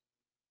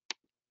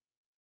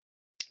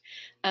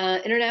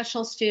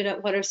 International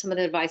student, what are some of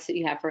the advice that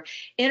you have for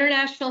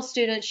international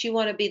students? You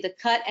want to be the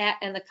cut at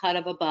and the cut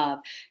of above.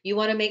 You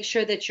want to make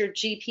sure that your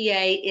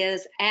GPA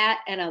is at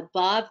and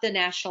above the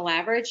national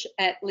average,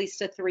 at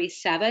least a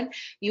 3.7.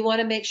 You want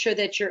to make sure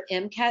that your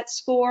MCAT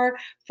score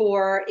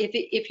for,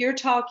 if you're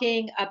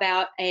talking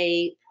about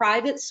a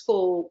private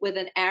school with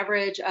an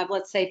average of,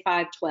 let's say,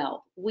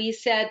 512. We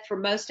said for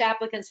most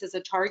applicants as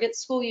a target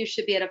school, you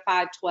should be at a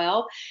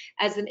 512.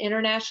 As an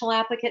international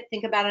applicant,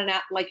 think about it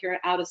like you're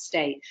out of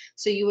state.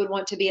 So you would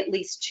want to be at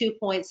least 2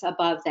 points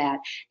above that.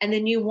 And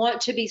then you want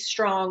to be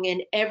strong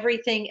in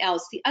everything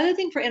else. The other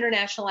thing for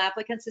international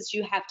applicants is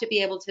you have to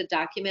be able to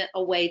document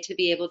a way to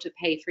be able to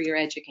pay for your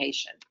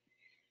education.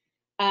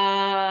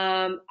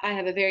 I I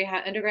have a very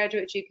high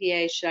undergraduate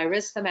GPA. Should I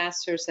risk the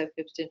master's? So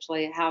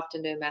potentially, how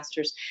often do a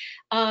master's?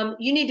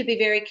 You need to be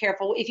very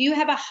careful. If you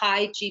have a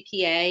high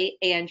GPA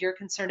and you're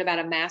concerned about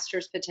a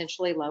master's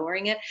potentially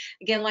lowering it,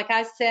 again, like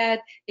I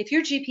said, if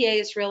your GPA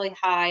is really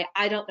high,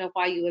 I don't know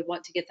why you would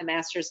want to get the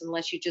master's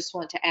unless you just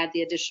want to add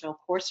the additional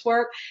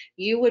coursework.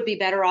 You would be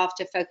better off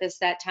to focus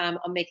that time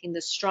on making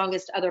the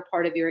strongest other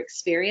part of your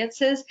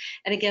experiences.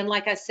 And again,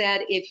 like I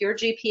said, if your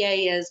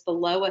GPA is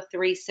below a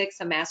 3.6,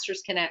 a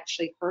master's can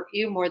actually hurt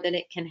you more than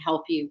it can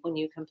help you when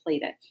you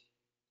complete it.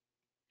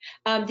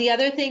 The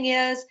other thing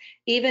is,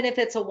 even if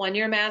it's a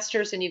one-year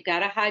master's and you've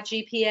got a high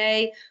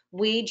GPA,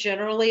 we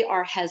generally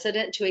are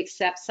hesitant to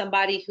accept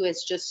somebody who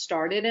has just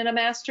started in a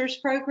master's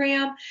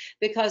program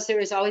because there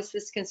is always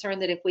this concern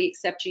that if we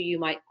accept you, you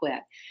might quit.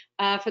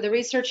 For the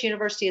research,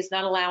 university is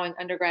not allowing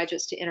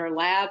undergraduates to enter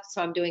labs,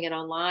 so I'm doing it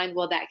online.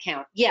 Will that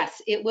count?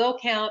 Yes, it will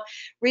count.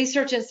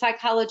 Research in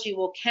psychology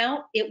will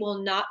count. It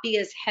will not be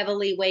as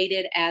heavily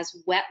weighted as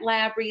wet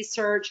lab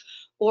research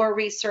or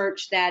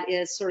research that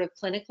is sort of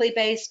clinically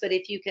based, but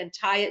if you can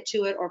tie it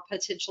to it or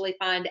potentially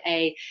find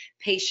a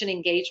patient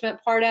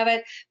engagement part of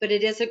it, but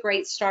it is a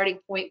great starting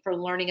point for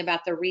learning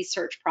about the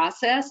research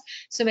process.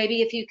 So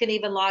maybe if you can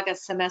even log a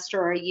semester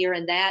or a year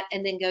in that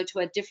and then go to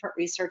a different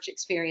research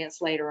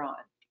experience later on.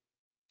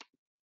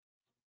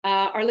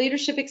 Are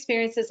leadership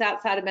experiences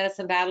outside of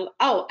medicine battle?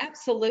 Oh,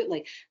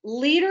 absolutely.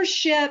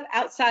 Leadership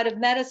outside of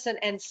medicine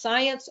and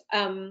science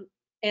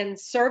and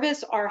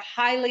service are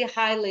highly,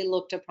 highly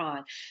looked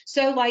upon.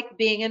 So like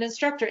being an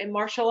instructor in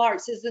martial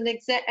arts is an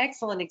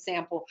excellent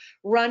example.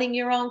 Running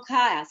your own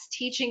class,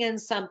 teaching in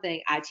something.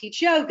 I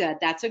teach yoga.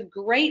 That's a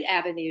great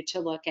avenue to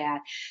look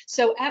at.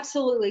 So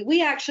absolutely,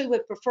 we actually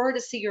would prefer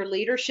to see your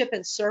leadership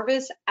and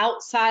service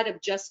outside of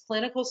just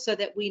clinical so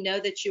that we know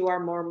that you are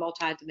more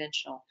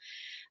multidimensional.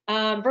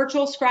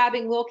 Virtual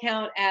scribing will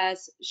count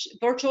as,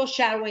 virtual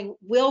shadowing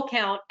will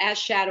count as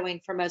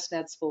shadowing for most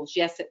med schools.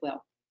 Yes, it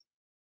will.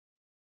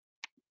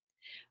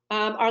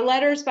 Are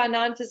letters by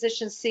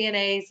non-physicians,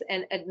 CNAs,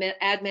 and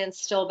admins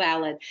still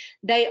valid?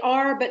 They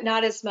are, but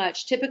not as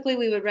much. Typically,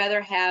 we would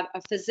rather have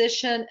a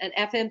physician, an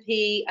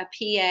FNP, a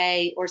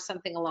PA, or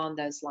something along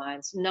those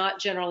lines, not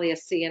generally a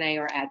CNA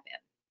or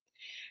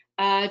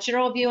admin.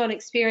 General view on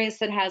experience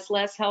that has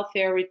less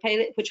healthcare,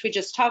 which we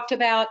just talked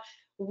about.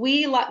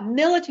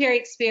 Military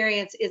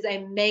experience is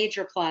a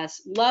major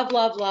plus. Love,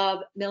 love, love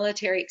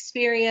military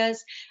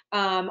experience.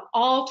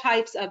 All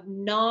types of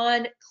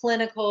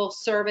non-clinical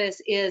service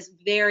is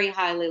very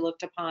highly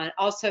looked upon,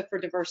 also for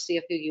diversity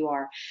of who you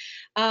are.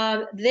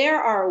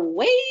 There are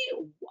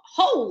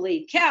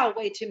holy cow,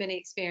 way too many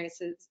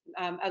experiences,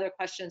 other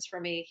questions for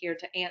me here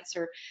to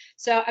answer.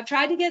 So I've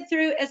tried to get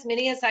through as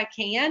many as I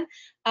can.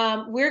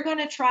 We're going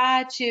to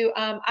try to,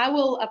 I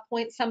will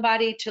appoint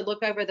somebody to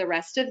look over the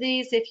rest of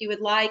these if you would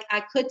like.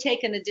 I could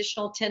take an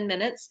additional 10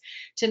 minutes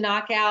to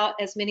knock out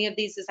as many of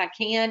these as I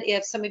can.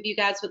 If some of you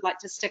guys would like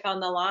to stick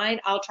on the line,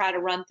 I'll try to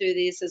run through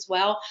these as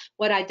well.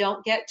 What I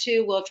don't get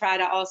to, we'll try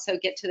to also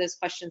get to those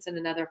questions in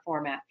another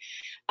format.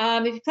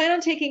 If you plan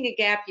on taking a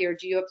gap year,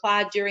 do you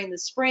apply during the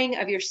spring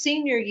of your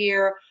senior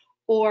year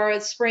or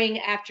spring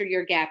after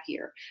your gap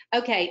year?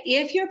 Okay,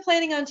 if you're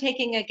planning on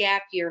taking a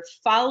gap year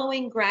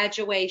following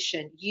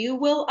graduation, you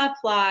will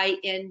apply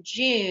in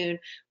June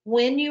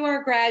when you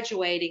are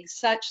graduating,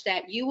 such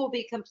that you will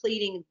be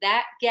completing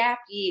that gap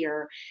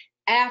year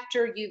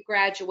after you've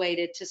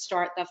graduated to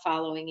start the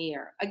following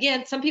year.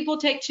 Again, some people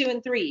take 2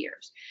 and 3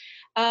 years.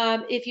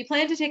 If you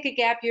plan to take a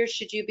gap year,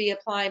 should you be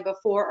applying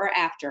before or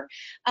after?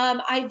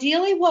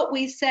 Ideally, what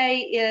we say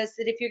is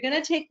that if you're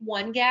going to take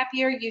one gap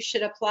year, you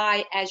should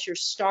apply as you're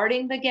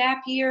starting the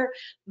gap year,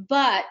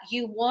 but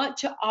you want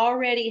to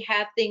already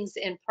have things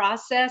in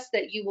process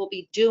that you will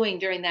be doing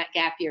during that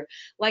gap year,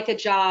 like a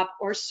job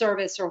or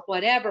service or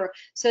whatever,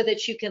 so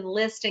that you can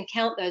list and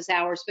count those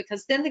hours,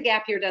 because then the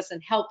gap year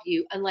doesn't help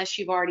you unless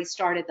you've already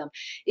started them.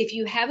 If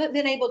you haven't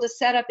been able to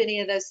set up any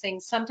of those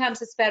things,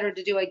 sometimes it's better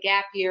to do a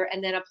gap year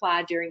and then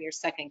apply during your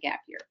second gap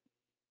year.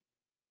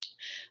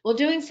 Will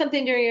doing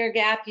something during your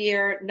gap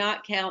year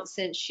not count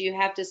since you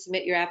have to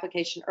submit your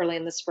application early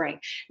in the spring?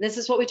 And this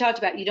is what we talked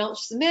about. You don't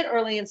submit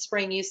early in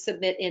spring, you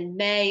submit in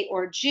May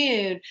or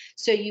June.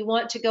 So you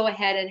want to go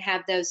ahead and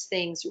have those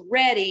things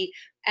ready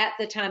at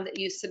the time that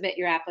you submit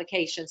your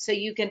application. So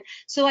you can,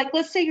 so like,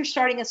 let's say you're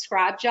starting a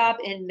scribe job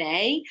in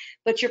May,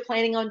 but you're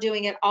planning on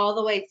doing it all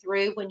the way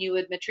through when you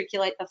would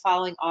matriculate the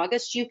following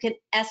August, you can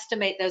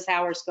estimate those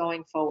hours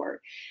going forward.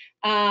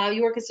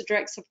 You work as a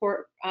direct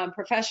support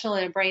professional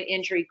in a brain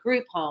injury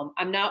group home.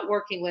 I'm not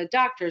working with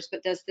doctors,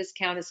 but does this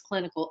count as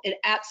clinical? It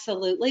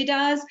absolutely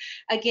does.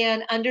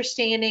 Again,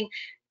 understanding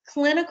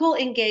clinical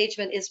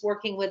engagement is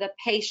working with a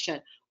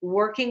patient,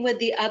 working with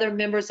the other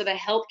members of a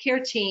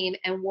healthcare team,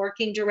 and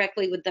working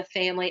directly with the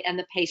family and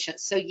the patient.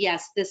 So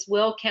yes, this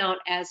will count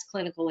as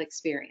clinical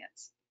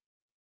experience.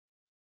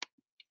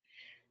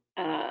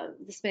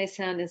 This may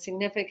sound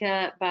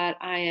insignificant, but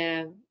I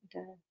am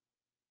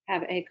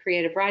have a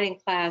creative writing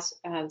class,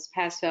 it's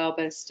pass-fail,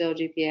 but it's still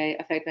GPA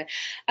affected.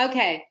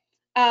 Okay,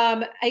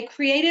 an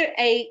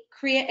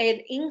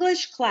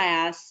English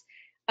class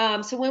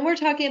So when we're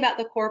talking about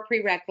the core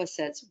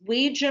prerequisites,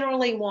 we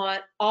generally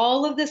want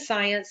all of the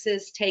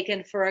sciences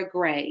taken for a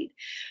grade.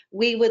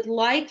 We would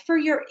like for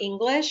your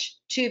English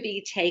to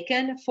be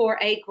taken for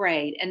a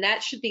grade, and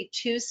that should be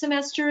 2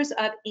 semesters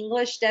of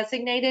English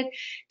designated.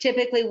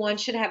 Typically, one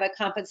should have a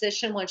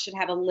composition, one should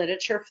have a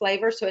literature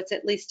flavor, so it's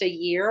at least a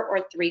year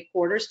or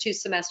 3/4, 2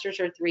 semesters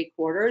or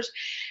 3/4.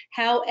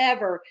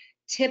 However,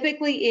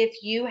 typically,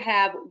 if you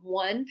have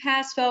one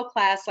pass-fail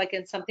class, like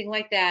in something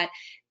like that,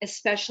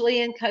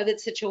 especially in COVID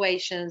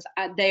situations,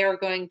 they are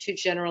going to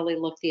generally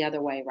look the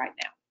other way right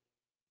now.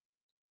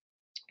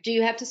 Do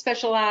you have to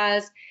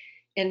specialize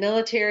in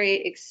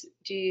military?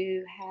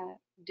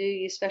 Do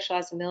you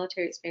specialize in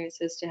military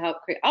experiences to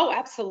help create? Oh,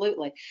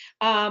 absolutely.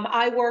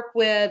 I work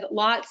with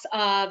lots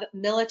of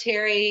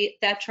military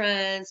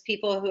veterans,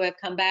 people who have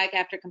come back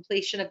after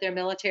completion of their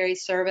military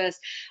service.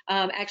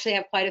 Actually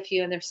have quite a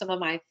few, and they're some of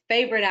my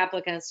favorite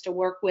applicants to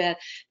work with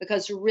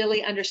because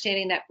really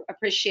understanding that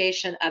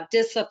appreciation of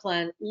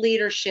discipline,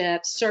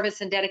 leadership,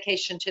 service, and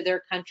dedication to their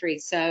country.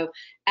 So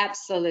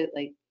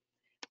absolutely.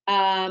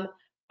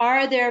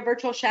 Are there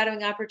virtual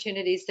shadowing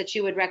opportunities that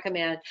you would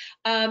recommend?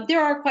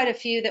 There are quite a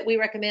few that we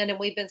recommend, and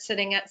we've been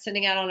sending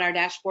out on our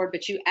dashboard,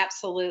 but you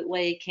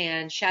absolutely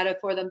can shadow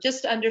for them.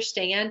 Just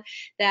understand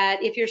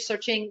that if you're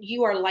searching,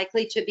 you are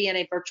likely to be in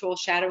a virtual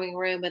shadowing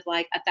room with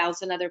like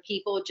 1,000 other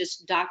people.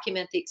 Just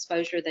document the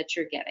exposure that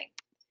you're getting.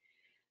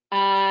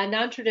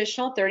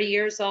 Non-traditional, 30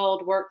 years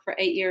old, worked for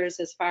 8 years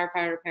as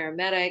firefighter,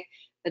 paramedic.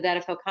 But that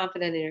I feel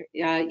confident in,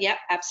 yeah,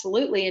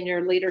 absolutely, in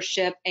your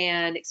leadership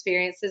and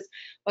experiences.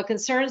 What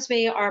concerns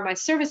me are my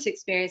service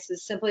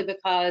experiences simply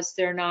because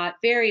they're not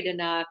varied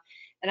enough,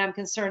 and I'm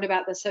concerned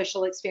about the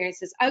social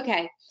experiences.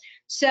 Okay,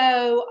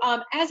 so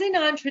as a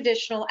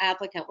non-traditional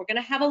applicant, we're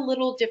going to have a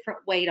little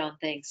different weight on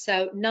things.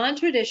 So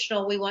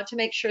non-traditional, we want to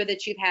make sure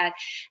that you've had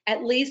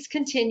at least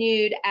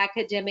continued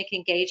academic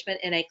engagement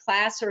in a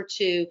class or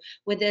two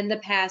within the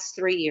past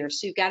 3 years.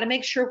 So you've got to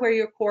make sure where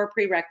your core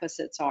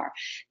prerequisites are.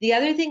 The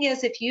other thing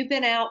is if you've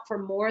been out for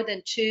more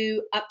than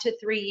 2 up to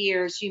 3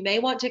 years, you may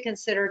want to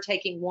consider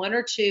taking 1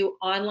 or 2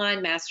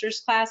 online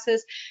master's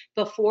classes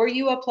before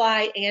you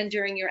apply and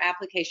during your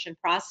application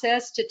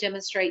process to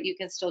demonstrate you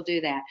can still do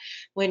that.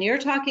 When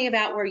you're talking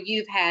about where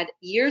you've had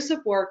years of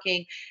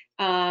working,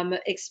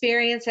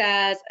 experience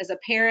as a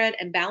parent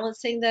and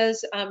balancing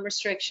those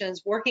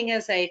restrictions, working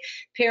as a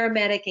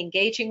paramedic,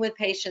 engaging with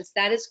patients,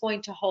 that is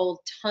going to hold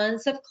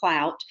tons of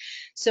clout.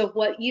 So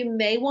what you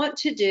may want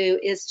to do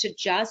is to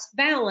just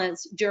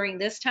balance during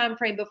this time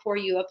frame before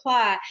you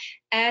apply,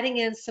 adding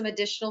in some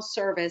additional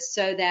service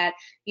so that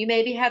you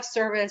maybe have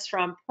service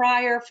from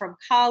prior, from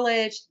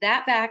college,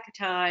 that back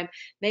time,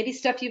 maybe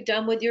stuff you've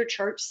done with your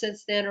church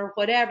since then or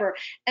whatever,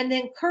 and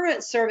then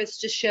current service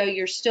to show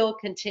your still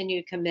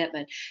continued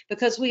commitment,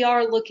 because we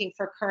are looking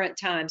for current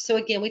time. So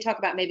again, we talk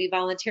about maybe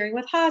volunteering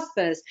with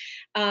hospice,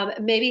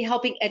 maybe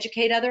helping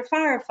educate other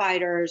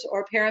firefighters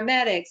or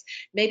paramedics,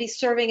 maybe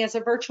serving as a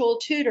virtual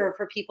tutor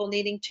for people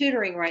needing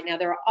tutoring right now.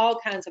 There are all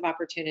kinds of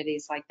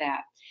opportunities like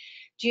that.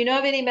 Do you know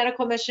of any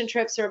medical mission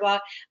trips or blah?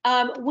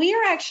 We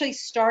are actually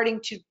starting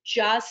to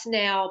just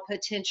now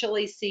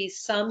potentially see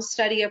some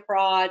study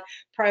abroad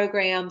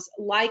programs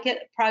like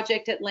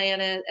Project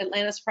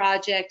Atlantis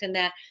Project, and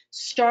that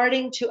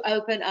starting to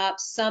open up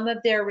some of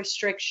their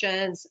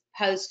restrictions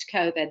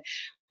post-COVID.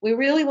 We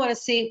really want to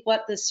see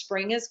what the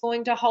spring is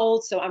going to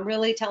hold, so I'm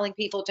really telling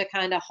people to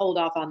kind of hold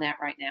off on that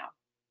right now.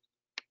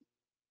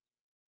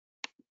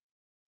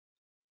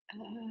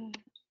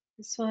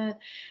 This one.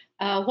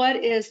 What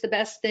is the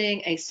best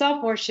thing a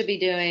sophomore should be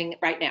doing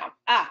right now?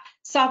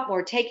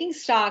 Sophomore, taking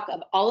stock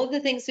of all of the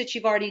things that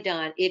you've already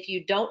done. If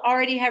you don't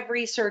already have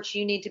research,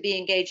 you need to be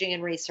engaging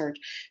in research.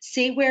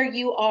 See where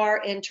you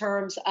are in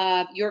terms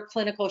of your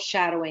clinical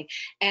shadowing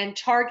and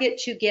target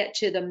to get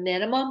to the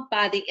minimum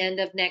by the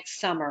end of next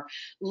summer.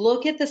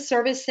 Look at the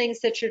service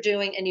things that you're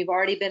doing and you've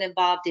already been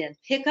involved in.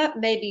 Pick up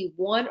maybe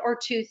 1 or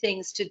 2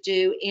 things to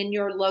do in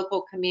your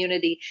local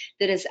community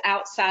that is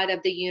outside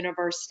of the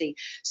university.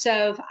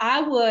 So if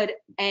I would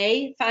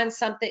find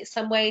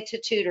some way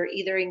to tutor,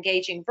 either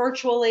engaging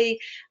virtually,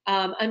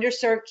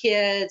 underserved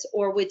kids,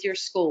 or with your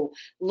school.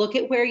 Look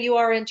at where you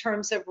are in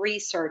terms of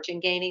research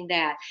and gaining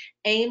that.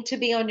 Aim to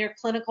be on your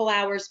clinical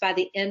hours by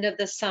the end of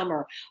the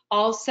summer.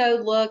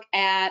 Also look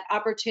at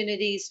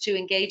opportunities to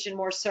engage in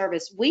more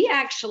service. We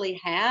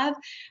actually have,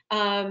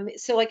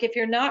 so like if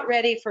you're not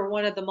ready for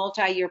one of the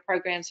multi-year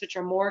programs, which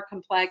are more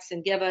complex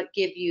and give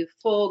you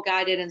full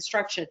guided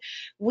instruction,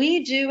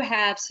 we do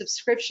have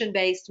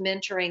subscription-based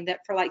mentoring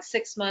that for like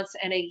 6 months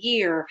and a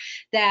year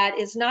that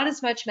is not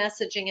as much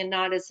messaging and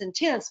not as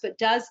intense, but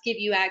does give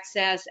you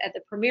access at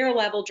the premier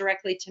level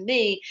directly to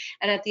me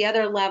and at the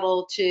other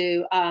level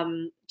to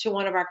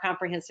one of our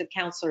comprehensive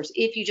counselors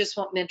if you just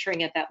want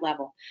mentoring at that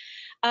level.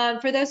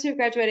 For those who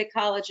graduated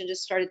college and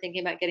just started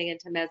thinking about getting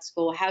into med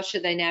school, how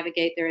should they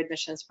navigate their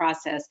admissions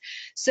process?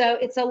 So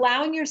it's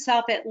allowing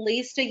yourself at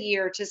least a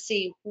year to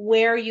see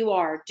where you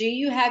are. Do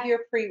you have your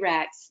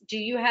prereqs? Do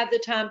you have the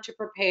time to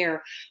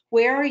prepare?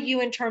 Where are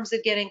you in terms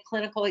of getting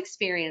clinical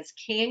experience?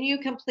 Can you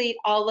complete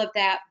all of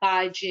that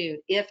by June?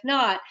 If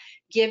not,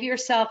 give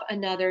yourself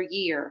another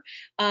year,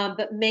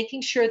 but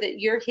making sure that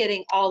you're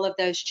hitting all of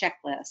those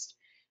checklists.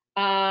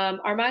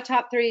 Are my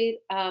top three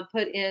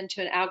put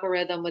into an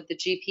algorithm with the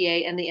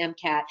GPA and the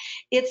MCAT?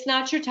 It's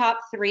not your top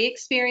three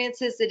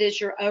experiences, it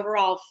is your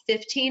overall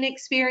 15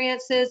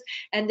 experiences,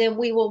 and then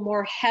we will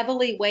more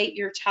heavily weight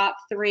your top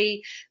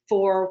three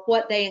for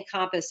what they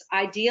encompass.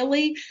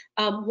 Ideally,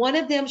 one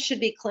of them should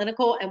be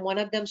clinical and one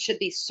of them should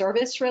be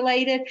service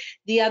related.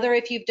 The other,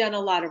 if you've done a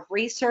lot of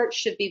research,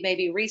 should be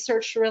maybe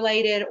research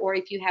related, or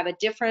if you have a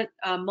different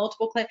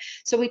multiple.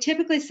 So we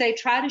typically say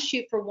try to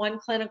shoot for one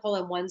clinical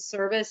and one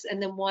service,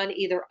 and then one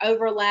either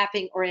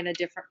overlapping or in a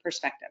different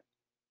perspective.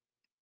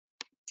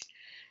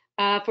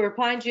 For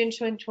applying June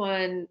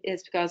 2021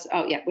 is because,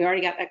 oh yeah, we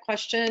already got that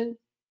question.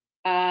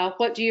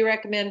 What do you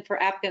recommend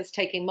for applicants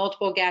taking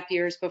multiple gap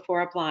years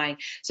before applying?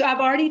 So I've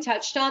already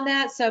touched on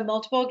that. So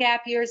multiple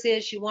gap years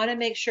is you want to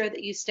make sure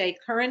that you stay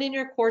current in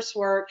your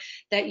coursework,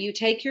 that you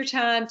take your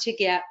time to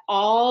get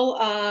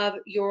all of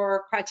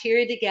your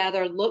criteria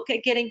together, look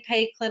at getting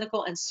paid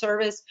clinical and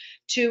service,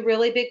 two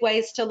really big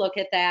ways to look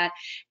at that.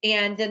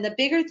 And then the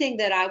bigger thing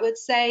that I would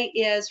say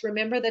is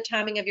remember the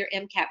timing of your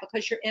MCAT,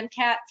 because your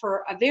MCAT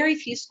for a very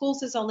few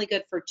schools is only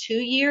good for 2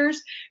 years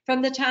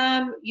from the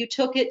time you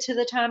took it to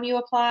the time you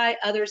apply.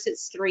 Others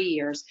it's 3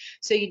 years.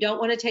 So you don't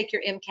want to take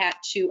your MCAT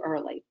too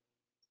early.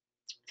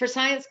 For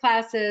science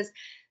classes,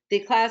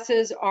 the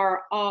classes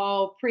are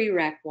all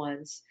prereq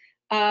ones.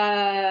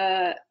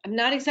 I'm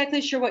not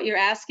exactly sure what you're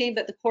asking,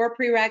 but the core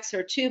prereqs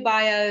are 2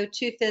 bio,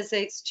 2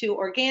 physics, 2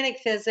 organic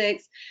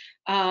physics,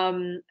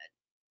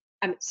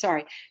 I'm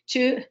sorry,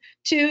 two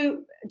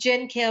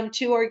gen chem,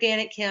 2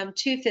 organic chem,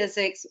 2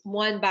 physics,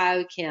 1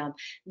 biochem.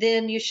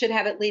 Then you should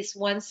have at least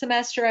 1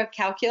 semester of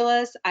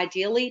calculus,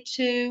 ideally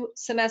 2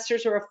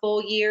 semesters or a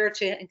full year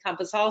to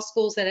encompass all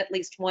schools, and at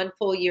least 1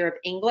 full year of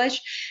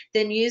English.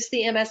 Then use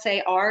the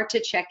MSAR to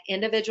check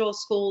individual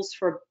schools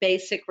for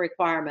basic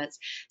requirements.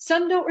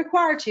 Some don't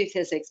require 2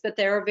 physics, but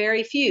there are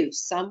very few.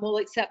 Some will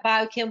accept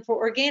biochem for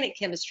organic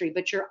chemistry,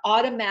 but you're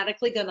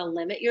automatically going to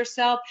limit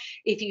yourself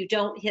if you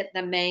don't hit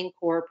the main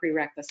core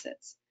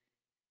prerequisites.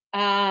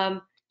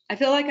 I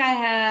feel like I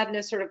have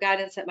no sort of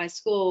guidance at my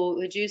school.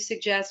 Would you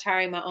suggest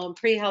hiring my own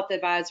pre-health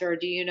advisor, or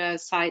do you know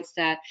sites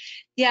that,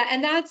 yeah,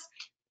 and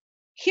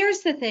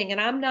here's the thing,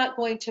 and I'm not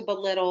going to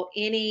belittle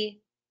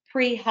any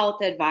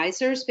pre-health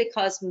advisors,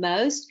 because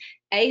most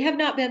have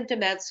not been to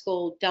med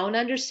school, don't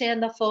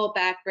understand the full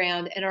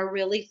background, and are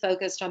really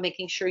focused on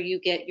making sure you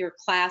get your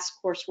class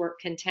coursework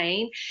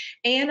contained,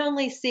 and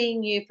only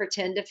seeing you for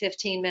 10 to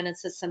 15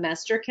 minutes a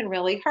semester can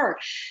really hurt.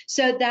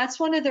 So that's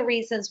one of the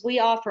reasons we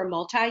offer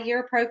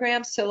multi-year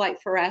programs. So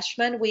like for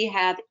freshmen, we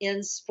have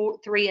in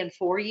 3 and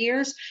 4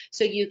 years,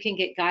 so you can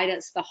get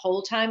guidance the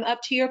whole time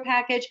up to your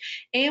package.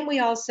 And we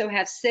also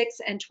have 6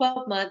 and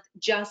 12-month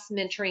just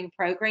mentoring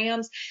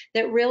programs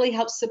that really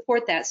help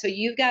support that. So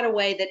you've got a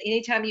way that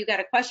anytime you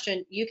got a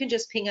question, you can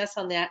just ping us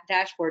on that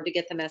dashboard to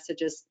get the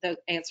messages, the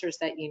answers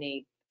that you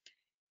need.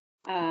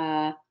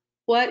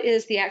 What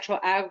is the actual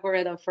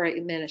algorithm for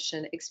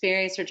admission?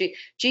 Experience or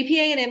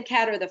GPA and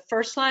MCAT are the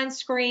first line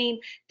screen.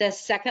 The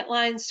second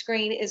line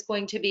screen is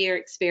going to be your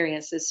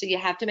experiences. So you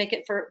have to make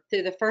it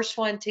through the first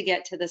one to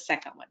get to the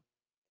second one.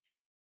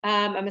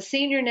 I'm a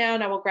senior now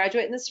and I will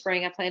graduate in the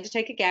spring. I plan to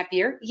take a gap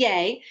year.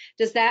 Yay.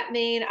 Does that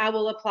mean I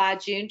will apply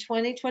June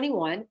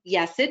 2021?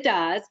 Yes, it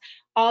does.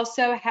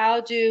 Also, how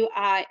do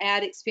I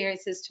add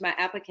experiences to my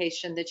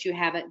application that you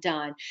haven't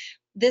done?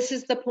 This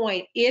is the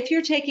point. If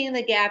you're taking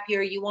the gap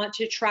year, you want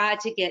to try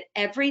to get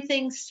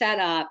everything set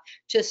up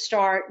to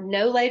start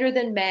no later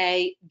than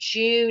May,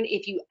 June,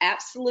 if you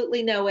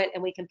absolutely know it,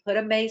 and we can put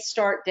a May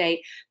start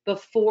date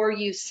before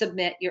you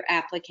submit your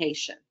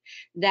application.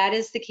 That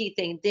is the key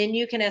thing. Then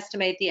you can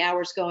estimate the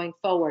hours going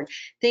forward.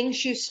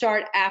 Things you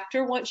start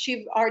after, once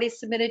you've already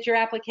submitted your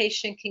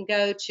application, can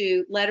go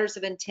to letters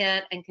of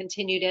intent and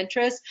continued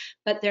interest,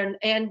 but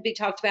and be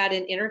talked about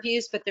in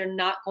interviews, but they're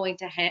not going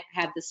to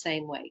have the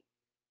same weight.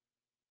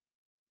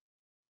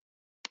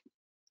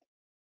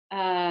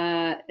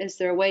 Is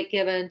there a weight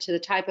given to the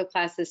type of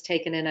classes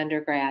taken in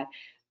undergrad?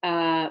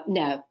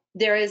 No,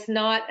 there is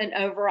not an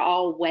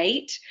overall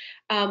weight.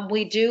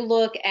 We do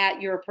look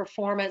at your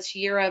performance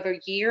year over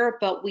year,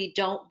 but we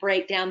don't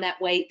break down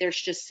that weight.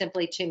 There's just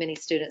simply too many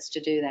students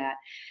to do that.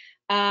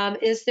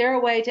 Is there a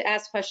way to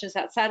ask questions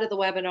outside of the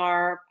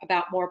webinar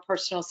about more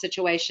personal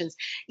situations?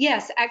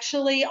 Yes,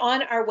 actually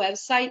on our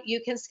website,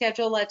 you can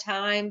schedule a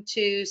time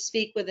to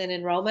speak with an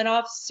enrollment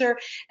officer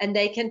and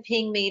they can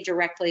ping me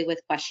directly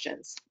with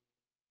questions.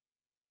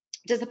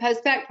 Does the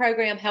post-bac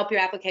program help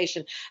your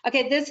application?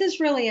 Okay, this is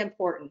really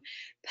important.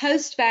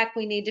 Post-bac,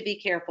 we need to be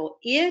careful.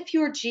 If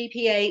your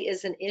GPA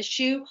is an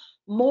issue,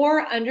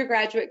 More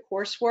undergraduate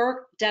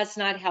coursework does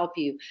not help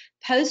you.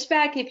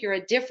 Post-bac, if you're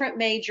a different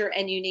major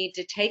and you need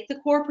to take the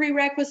core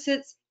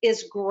prerequisites,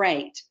 is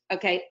great.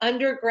 Okay,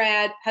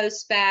 undergrad,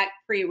 post-bac,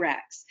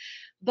 prereqs.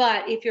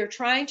 But if you're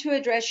trying to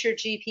address your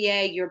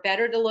GPA, you're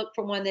better to look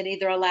for one that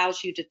either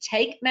allows you to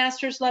take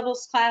master's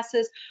levels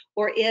classes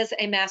or is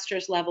a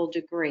master's level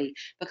degree,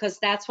 because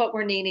that's what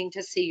we're needing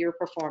to see your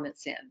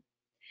performance in.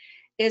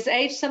 Is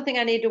age something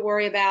I need to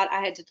worry about?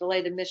 I had to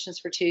delay the admissions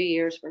for 2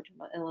 years for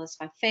illness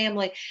my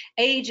family.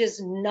 Age is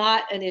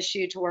not an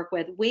issue to work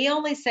with. We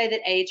only say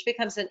that age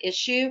becomes an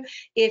issue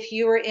if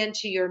you are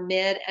into your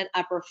mid and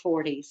upper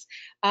 40s.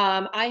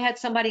 I had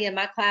somebody in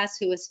my class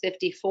who was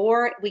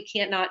 54. We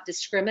cannot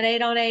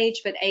discriminate on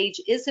age, but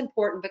age is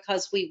important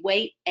because we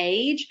weight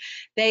age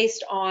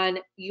based on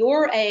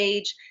your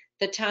age,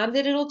 the time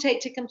that it'll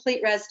take to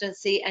complete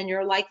residency, and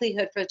your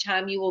likelihood for the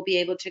time you will be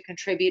able to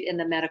contribute in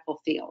the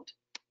medical field.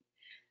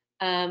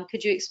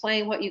 Could you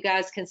explain what you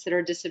guys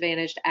consider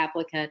disadvantaged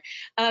applicant?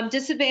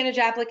 Disadvantaged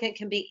applicant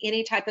can be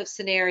any type of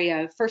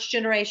scenario: first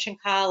generation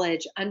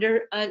college,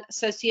 under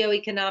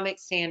socioeconomic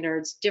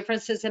standards,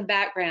 differences in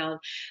background,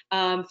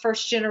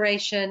 first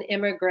generation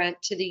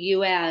immigrant to the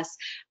US,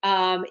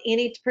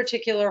 any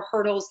particular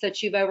hurdles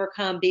that you've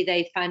overcome, be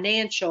they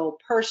financial,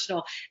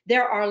 personal.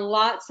 There are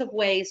lots of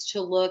ways to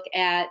look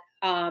at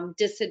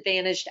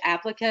disadvantaged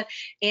applicant.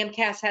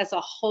 AMCAS has a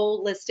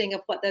whole listing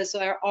of what those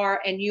are,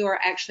 and you are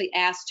actually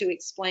asked to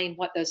explain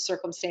what those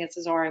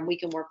circumstances are, and we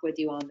can work with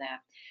you on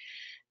that.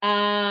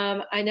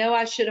 I know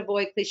I should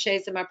avoid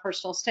cliches in my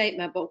personal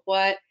statement, but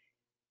what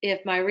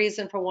if my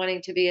reason for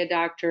wanting to be a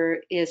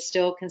doctor is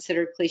still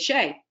considered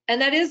cliche? And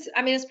that is,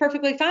 I mean, it's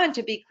perfectly fine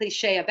to be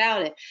cliche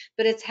about it,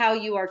 but it's how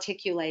you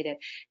articulate it.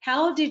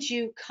 How did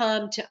you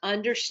come to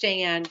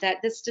understand that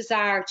this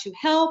desire to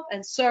help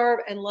and serve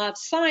and love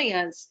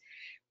science,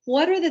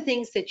 what are the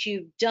things that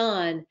you've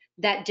done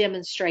that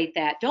demonstrate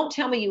that? Don't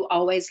tell me you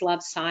always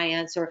love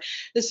science, or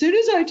as soon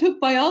as I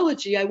took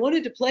biology, I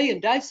wanted to play and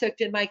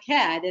dissect in my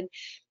cat. And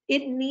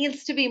it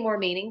needs to be more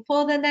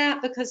meaningful than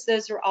that, because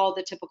those are all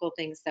the typical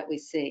things that we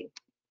see.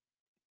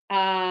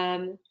 How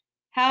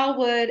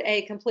would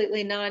a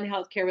completely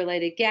non-healthcare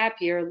related gap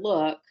year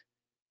look?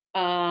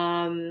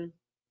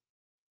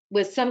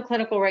 With some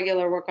clinical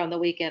regular work on the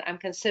weekend? I'm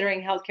considering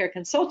healthcare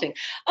consulting.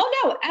 Oh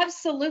no,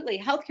 absolutely.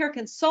 Healthcare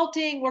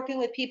consulting, working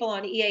with people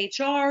on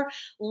EHR,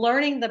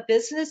 learning the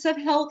business of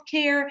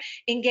healthcare,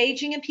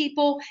 engaging in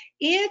people.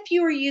 If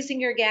you are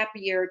using your gap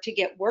year to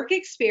get work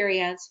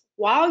experience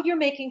while you're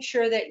making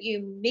sure that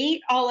you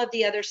meet all of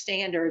the other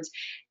standards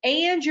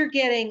and you're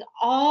getting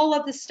all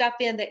of the stuff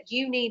in that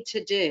you need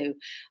to do,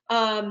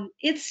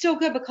 it's still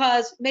good,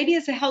 because maybe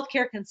as a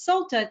healthcare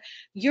consultant,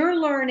 you're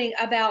learning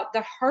about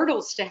the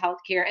hurdles to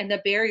healthcare and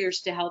the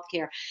barriers to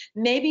healthcare.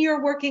 Maybe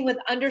you're working with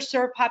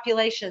underserved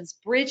populations,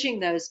 bridging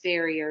those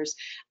barriers.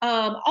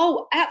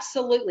 Oh,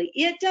 absolutely.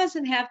 It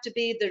doesn't have to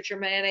be the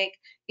Germanic,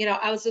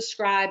 I was a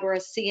scribe or a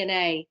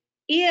CNA.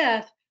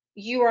 If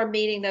you are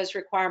meeting those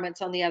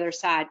requirements on the other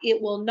side, it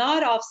will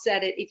not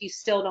offset it if you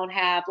still don't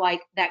have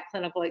like that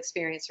clinical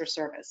experience or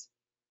service.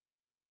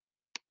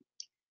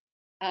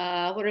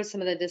 What are some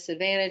of the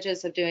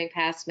disadvantages of doing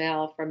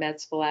pass-fail for med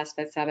school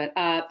aspects of it?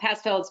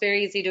 Pass-fail is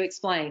very easy to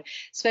explain,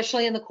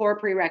 especially in the core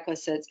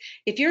prerequisites.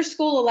 If your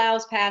school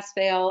allows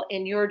pass-fail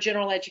in your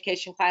general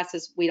education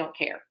classes, we don't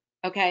care,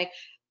 okay?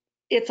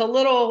 It's a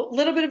little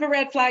bit of a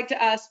red flag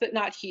to us, but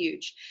not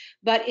huge.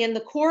 But in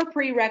the core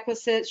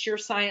prerequisites, your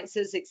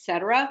sciences,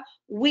 etc.,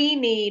 we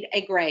need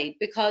a grade,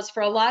 because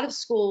for a lot of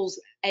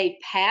schools, a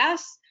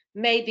pass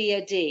may be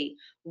a D.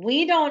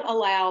 We don't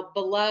allow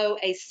below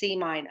a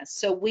C-,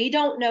 so we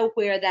don't know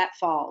where that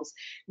falls.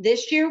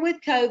 This year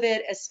with COVID,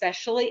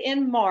 especially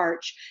in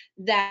March,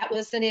 that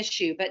was an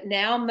issue, but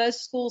now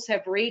most schools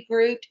have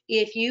regrouped.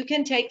 If you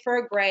can take for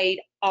a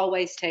grade,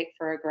 always take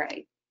for a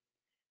grade.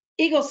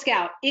 Eagle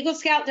Scout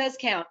does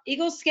count.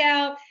 Eagle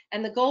Scout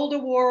and the Gold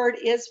Award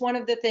is one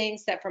of the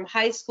things that from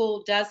high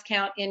school does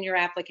count in your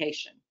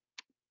application.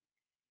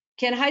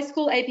 Can high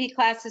school AP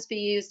classes be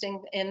used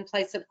in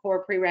place of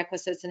core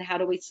prerequisites, and how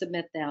do we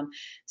submit them?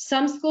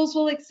 Some schools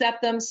will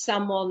accept them,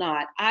 some will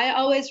not. I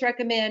always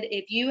recommend,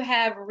 if you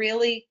have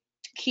really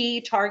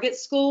key target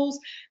schools,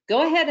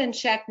 go ahead and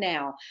check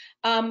now.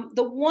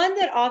 The one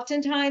that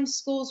oftentimes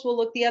schools will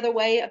look the other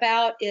way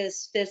about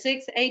is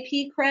physics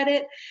AP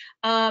credit,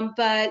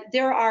 but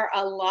there are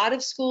a lot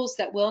of schools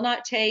that will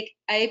not take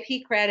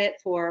AP credit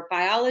for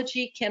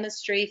biology,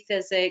 chemistry,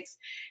 physics,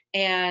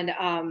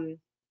 and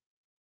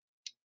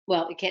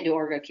well, you can't do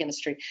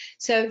organochemistry.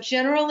 So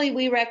generally,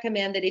 we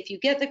recommend that if you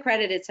get the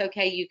credit, it's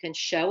okay, you can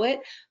show it,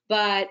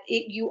 but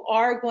you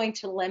are going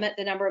to limit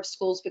the number of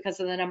schools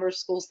because of the number of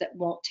schools that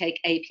won't take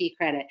AP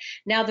credit.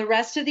 Now, the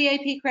rest of the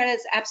AP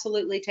credits,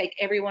 absolutely take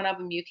every one of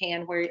them you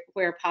can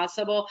where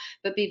possible,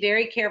 but be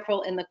very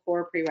careful in the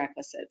core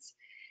prerequisites.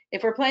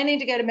 If we're planning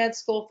to go to med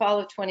school fall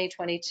of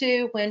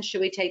 2022, when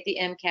should we take the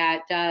MCAT?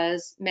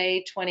 Does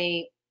May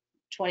 20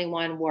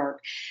 2021 work.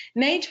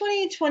 May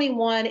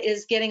 2021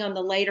 is getting on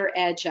the later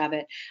edge of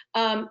it.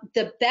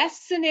 The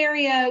best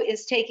scenario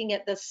is taking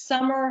it the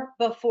summer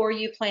before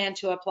you plan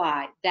to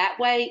apply. That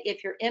way,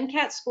 if your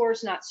MCAT score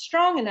is not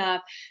strong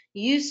enough,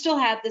 you still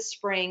have the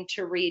spring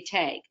to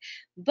retake.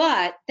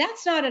 But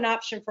that's not an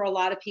option for a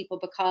lot of people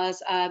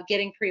because of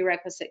getting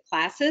prerequisite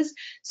classes.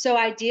 So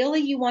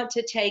ideally, you want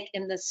to take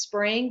in the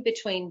spring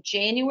between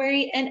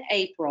January and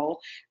April,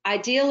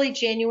 ideally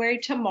January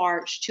to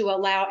March, to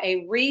allow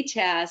a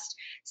retest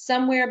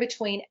somewhere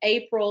between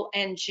April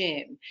and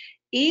June.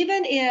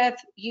 Even if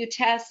you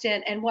test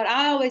in, and what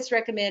I always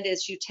recommend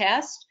is you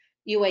test,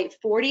 you wait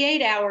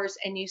 48 hours,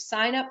 and you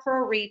sign up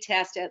for a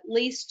retest at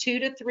least 2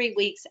 to 3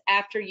 weeks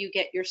after you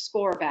get your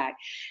score back.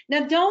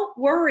 Now, don't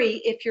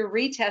worry if your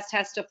retest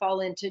has to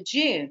fall into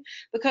June,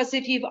 because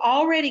if you've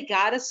already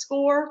got a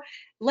score,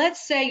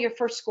 let's say your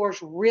first score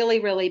is really,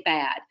 really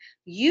bad,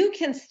 you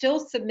can still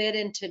submit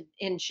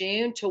in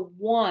June to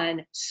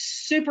one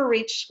super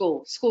reach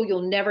school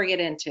you'll never get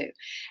into.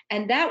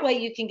 And that way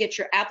you can get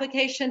your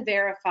application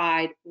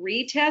verified,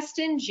 retest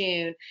in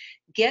June,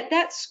 get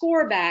that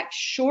score back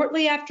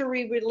shortly after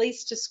we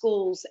release to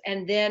schools,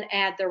 and then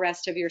add the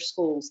rest of your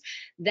schools.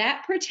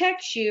 That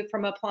protects you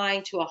from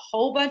applying to a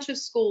whole bunch of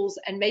schools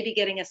and maybe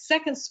getting a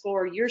second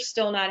score you're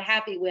still not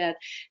happy with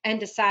and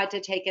decide to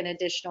take an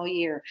additional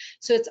year.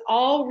 So it's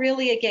all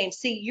really a game.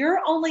 See, you're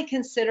only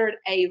considered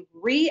a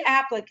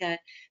reapplicant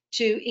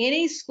to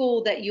any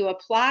school that you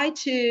apply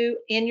to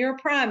in your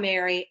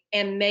primary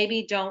and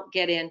maybe don't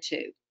get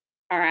into.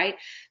 All right.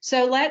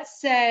 So let's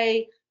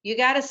say you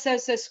got a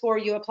so-so score,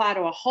 you apply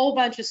to a whole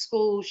bunch of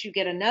schools, you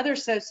get another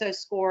so-so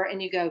score,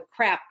 and you go,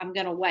 crap, I'm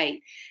going to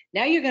wait.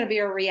 Now you're going to be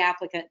a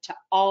reapplicant to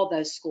all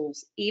those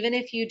schools, even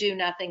if you do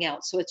nothing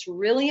else. So it's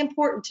really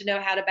important to know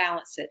how to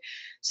balance it.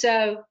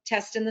 So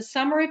test in the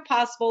summer if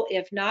possible,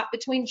 if not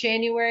between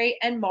January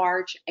and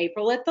March,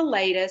 April at the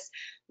latest.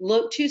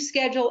 Look to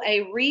schedule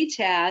a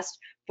retest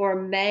for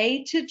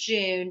May to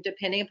June,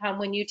 depending upon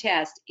when you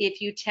test.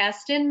 If you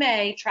test in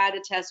May, try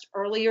to test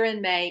earlier in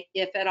May,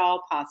 if at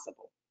all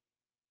possible.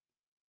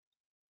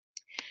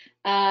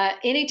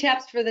 Any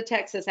tips for the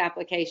Texas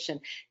application?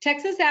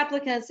 Texas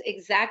applicants,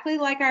 exactly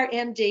like our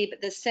MD,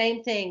 but the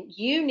same thing.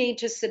 You need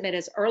to submit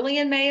as early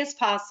in May as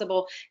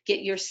possible.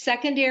 Get your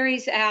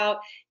secondaries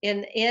out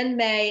in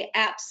May,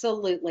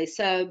 absolutely.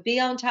 So be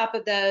on top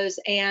of those.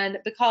 And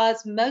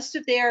because most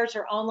of theirs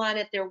are online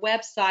at their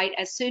website,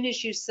 as soon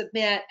as you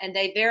submit and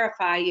they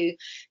verify you,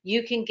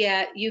 you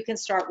can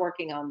start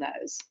working on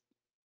those.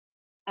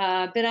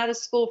 Been out of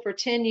school for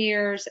 10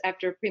 years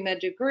after a pre-med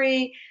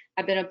degree.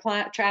 I've been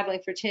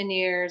traveling for 10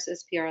 years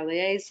as PR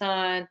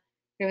liaison.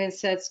 Everyone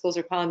said schools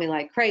are calling me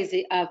like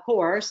crazy, of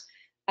course,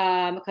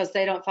 because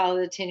they don't follow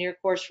the 10-year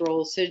course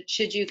rules. So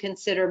should you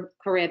consider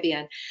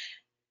Caribbean?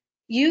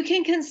 You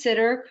can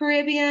consider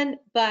Caribbean,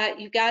 but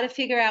you got to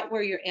figure out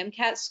where your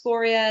MCAT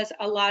score is.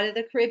 A lot of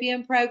the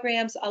Caribbean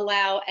programs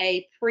allow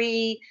a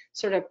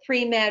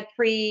pre-med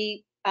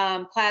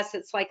class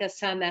that's like a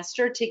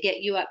semester to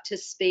get you up to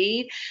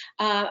speed.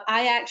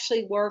 I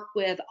actually work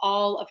with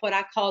all of what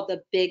I call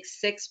the Big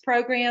Six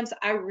programs.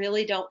 I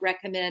really don't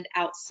recommend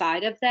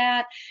outside of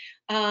that.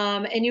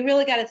 And you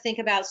really got to think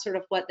about sort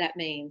of what that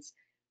means.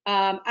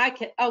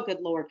 Oh,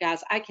 good Lord,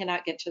 guys, I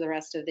cannot get to the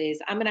rest of these.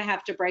 I'm going to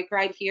have to break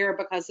right here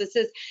because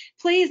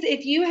please,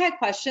 if you had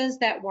questions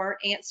that weren't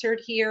answered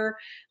here,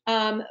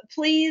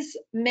 please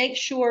make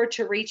sure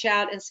to reach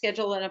out and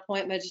schedule an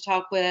appointment to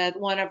talk with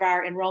one of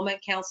our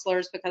enrollment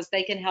counselors because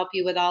they can help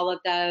you with all of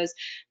those.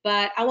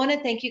 But I want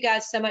to thank you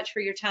guys so much for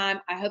your time.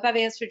 I hope I've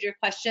answered your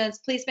questions.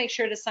 Please make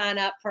sure to sign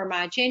up for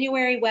my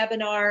January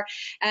webinar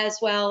as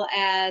well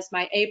as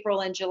my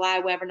April and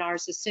July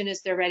webinars as soon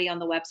as they're ready on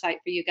the website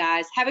for you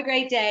guys. Have a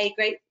great day.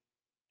 Great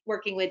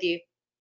working with you.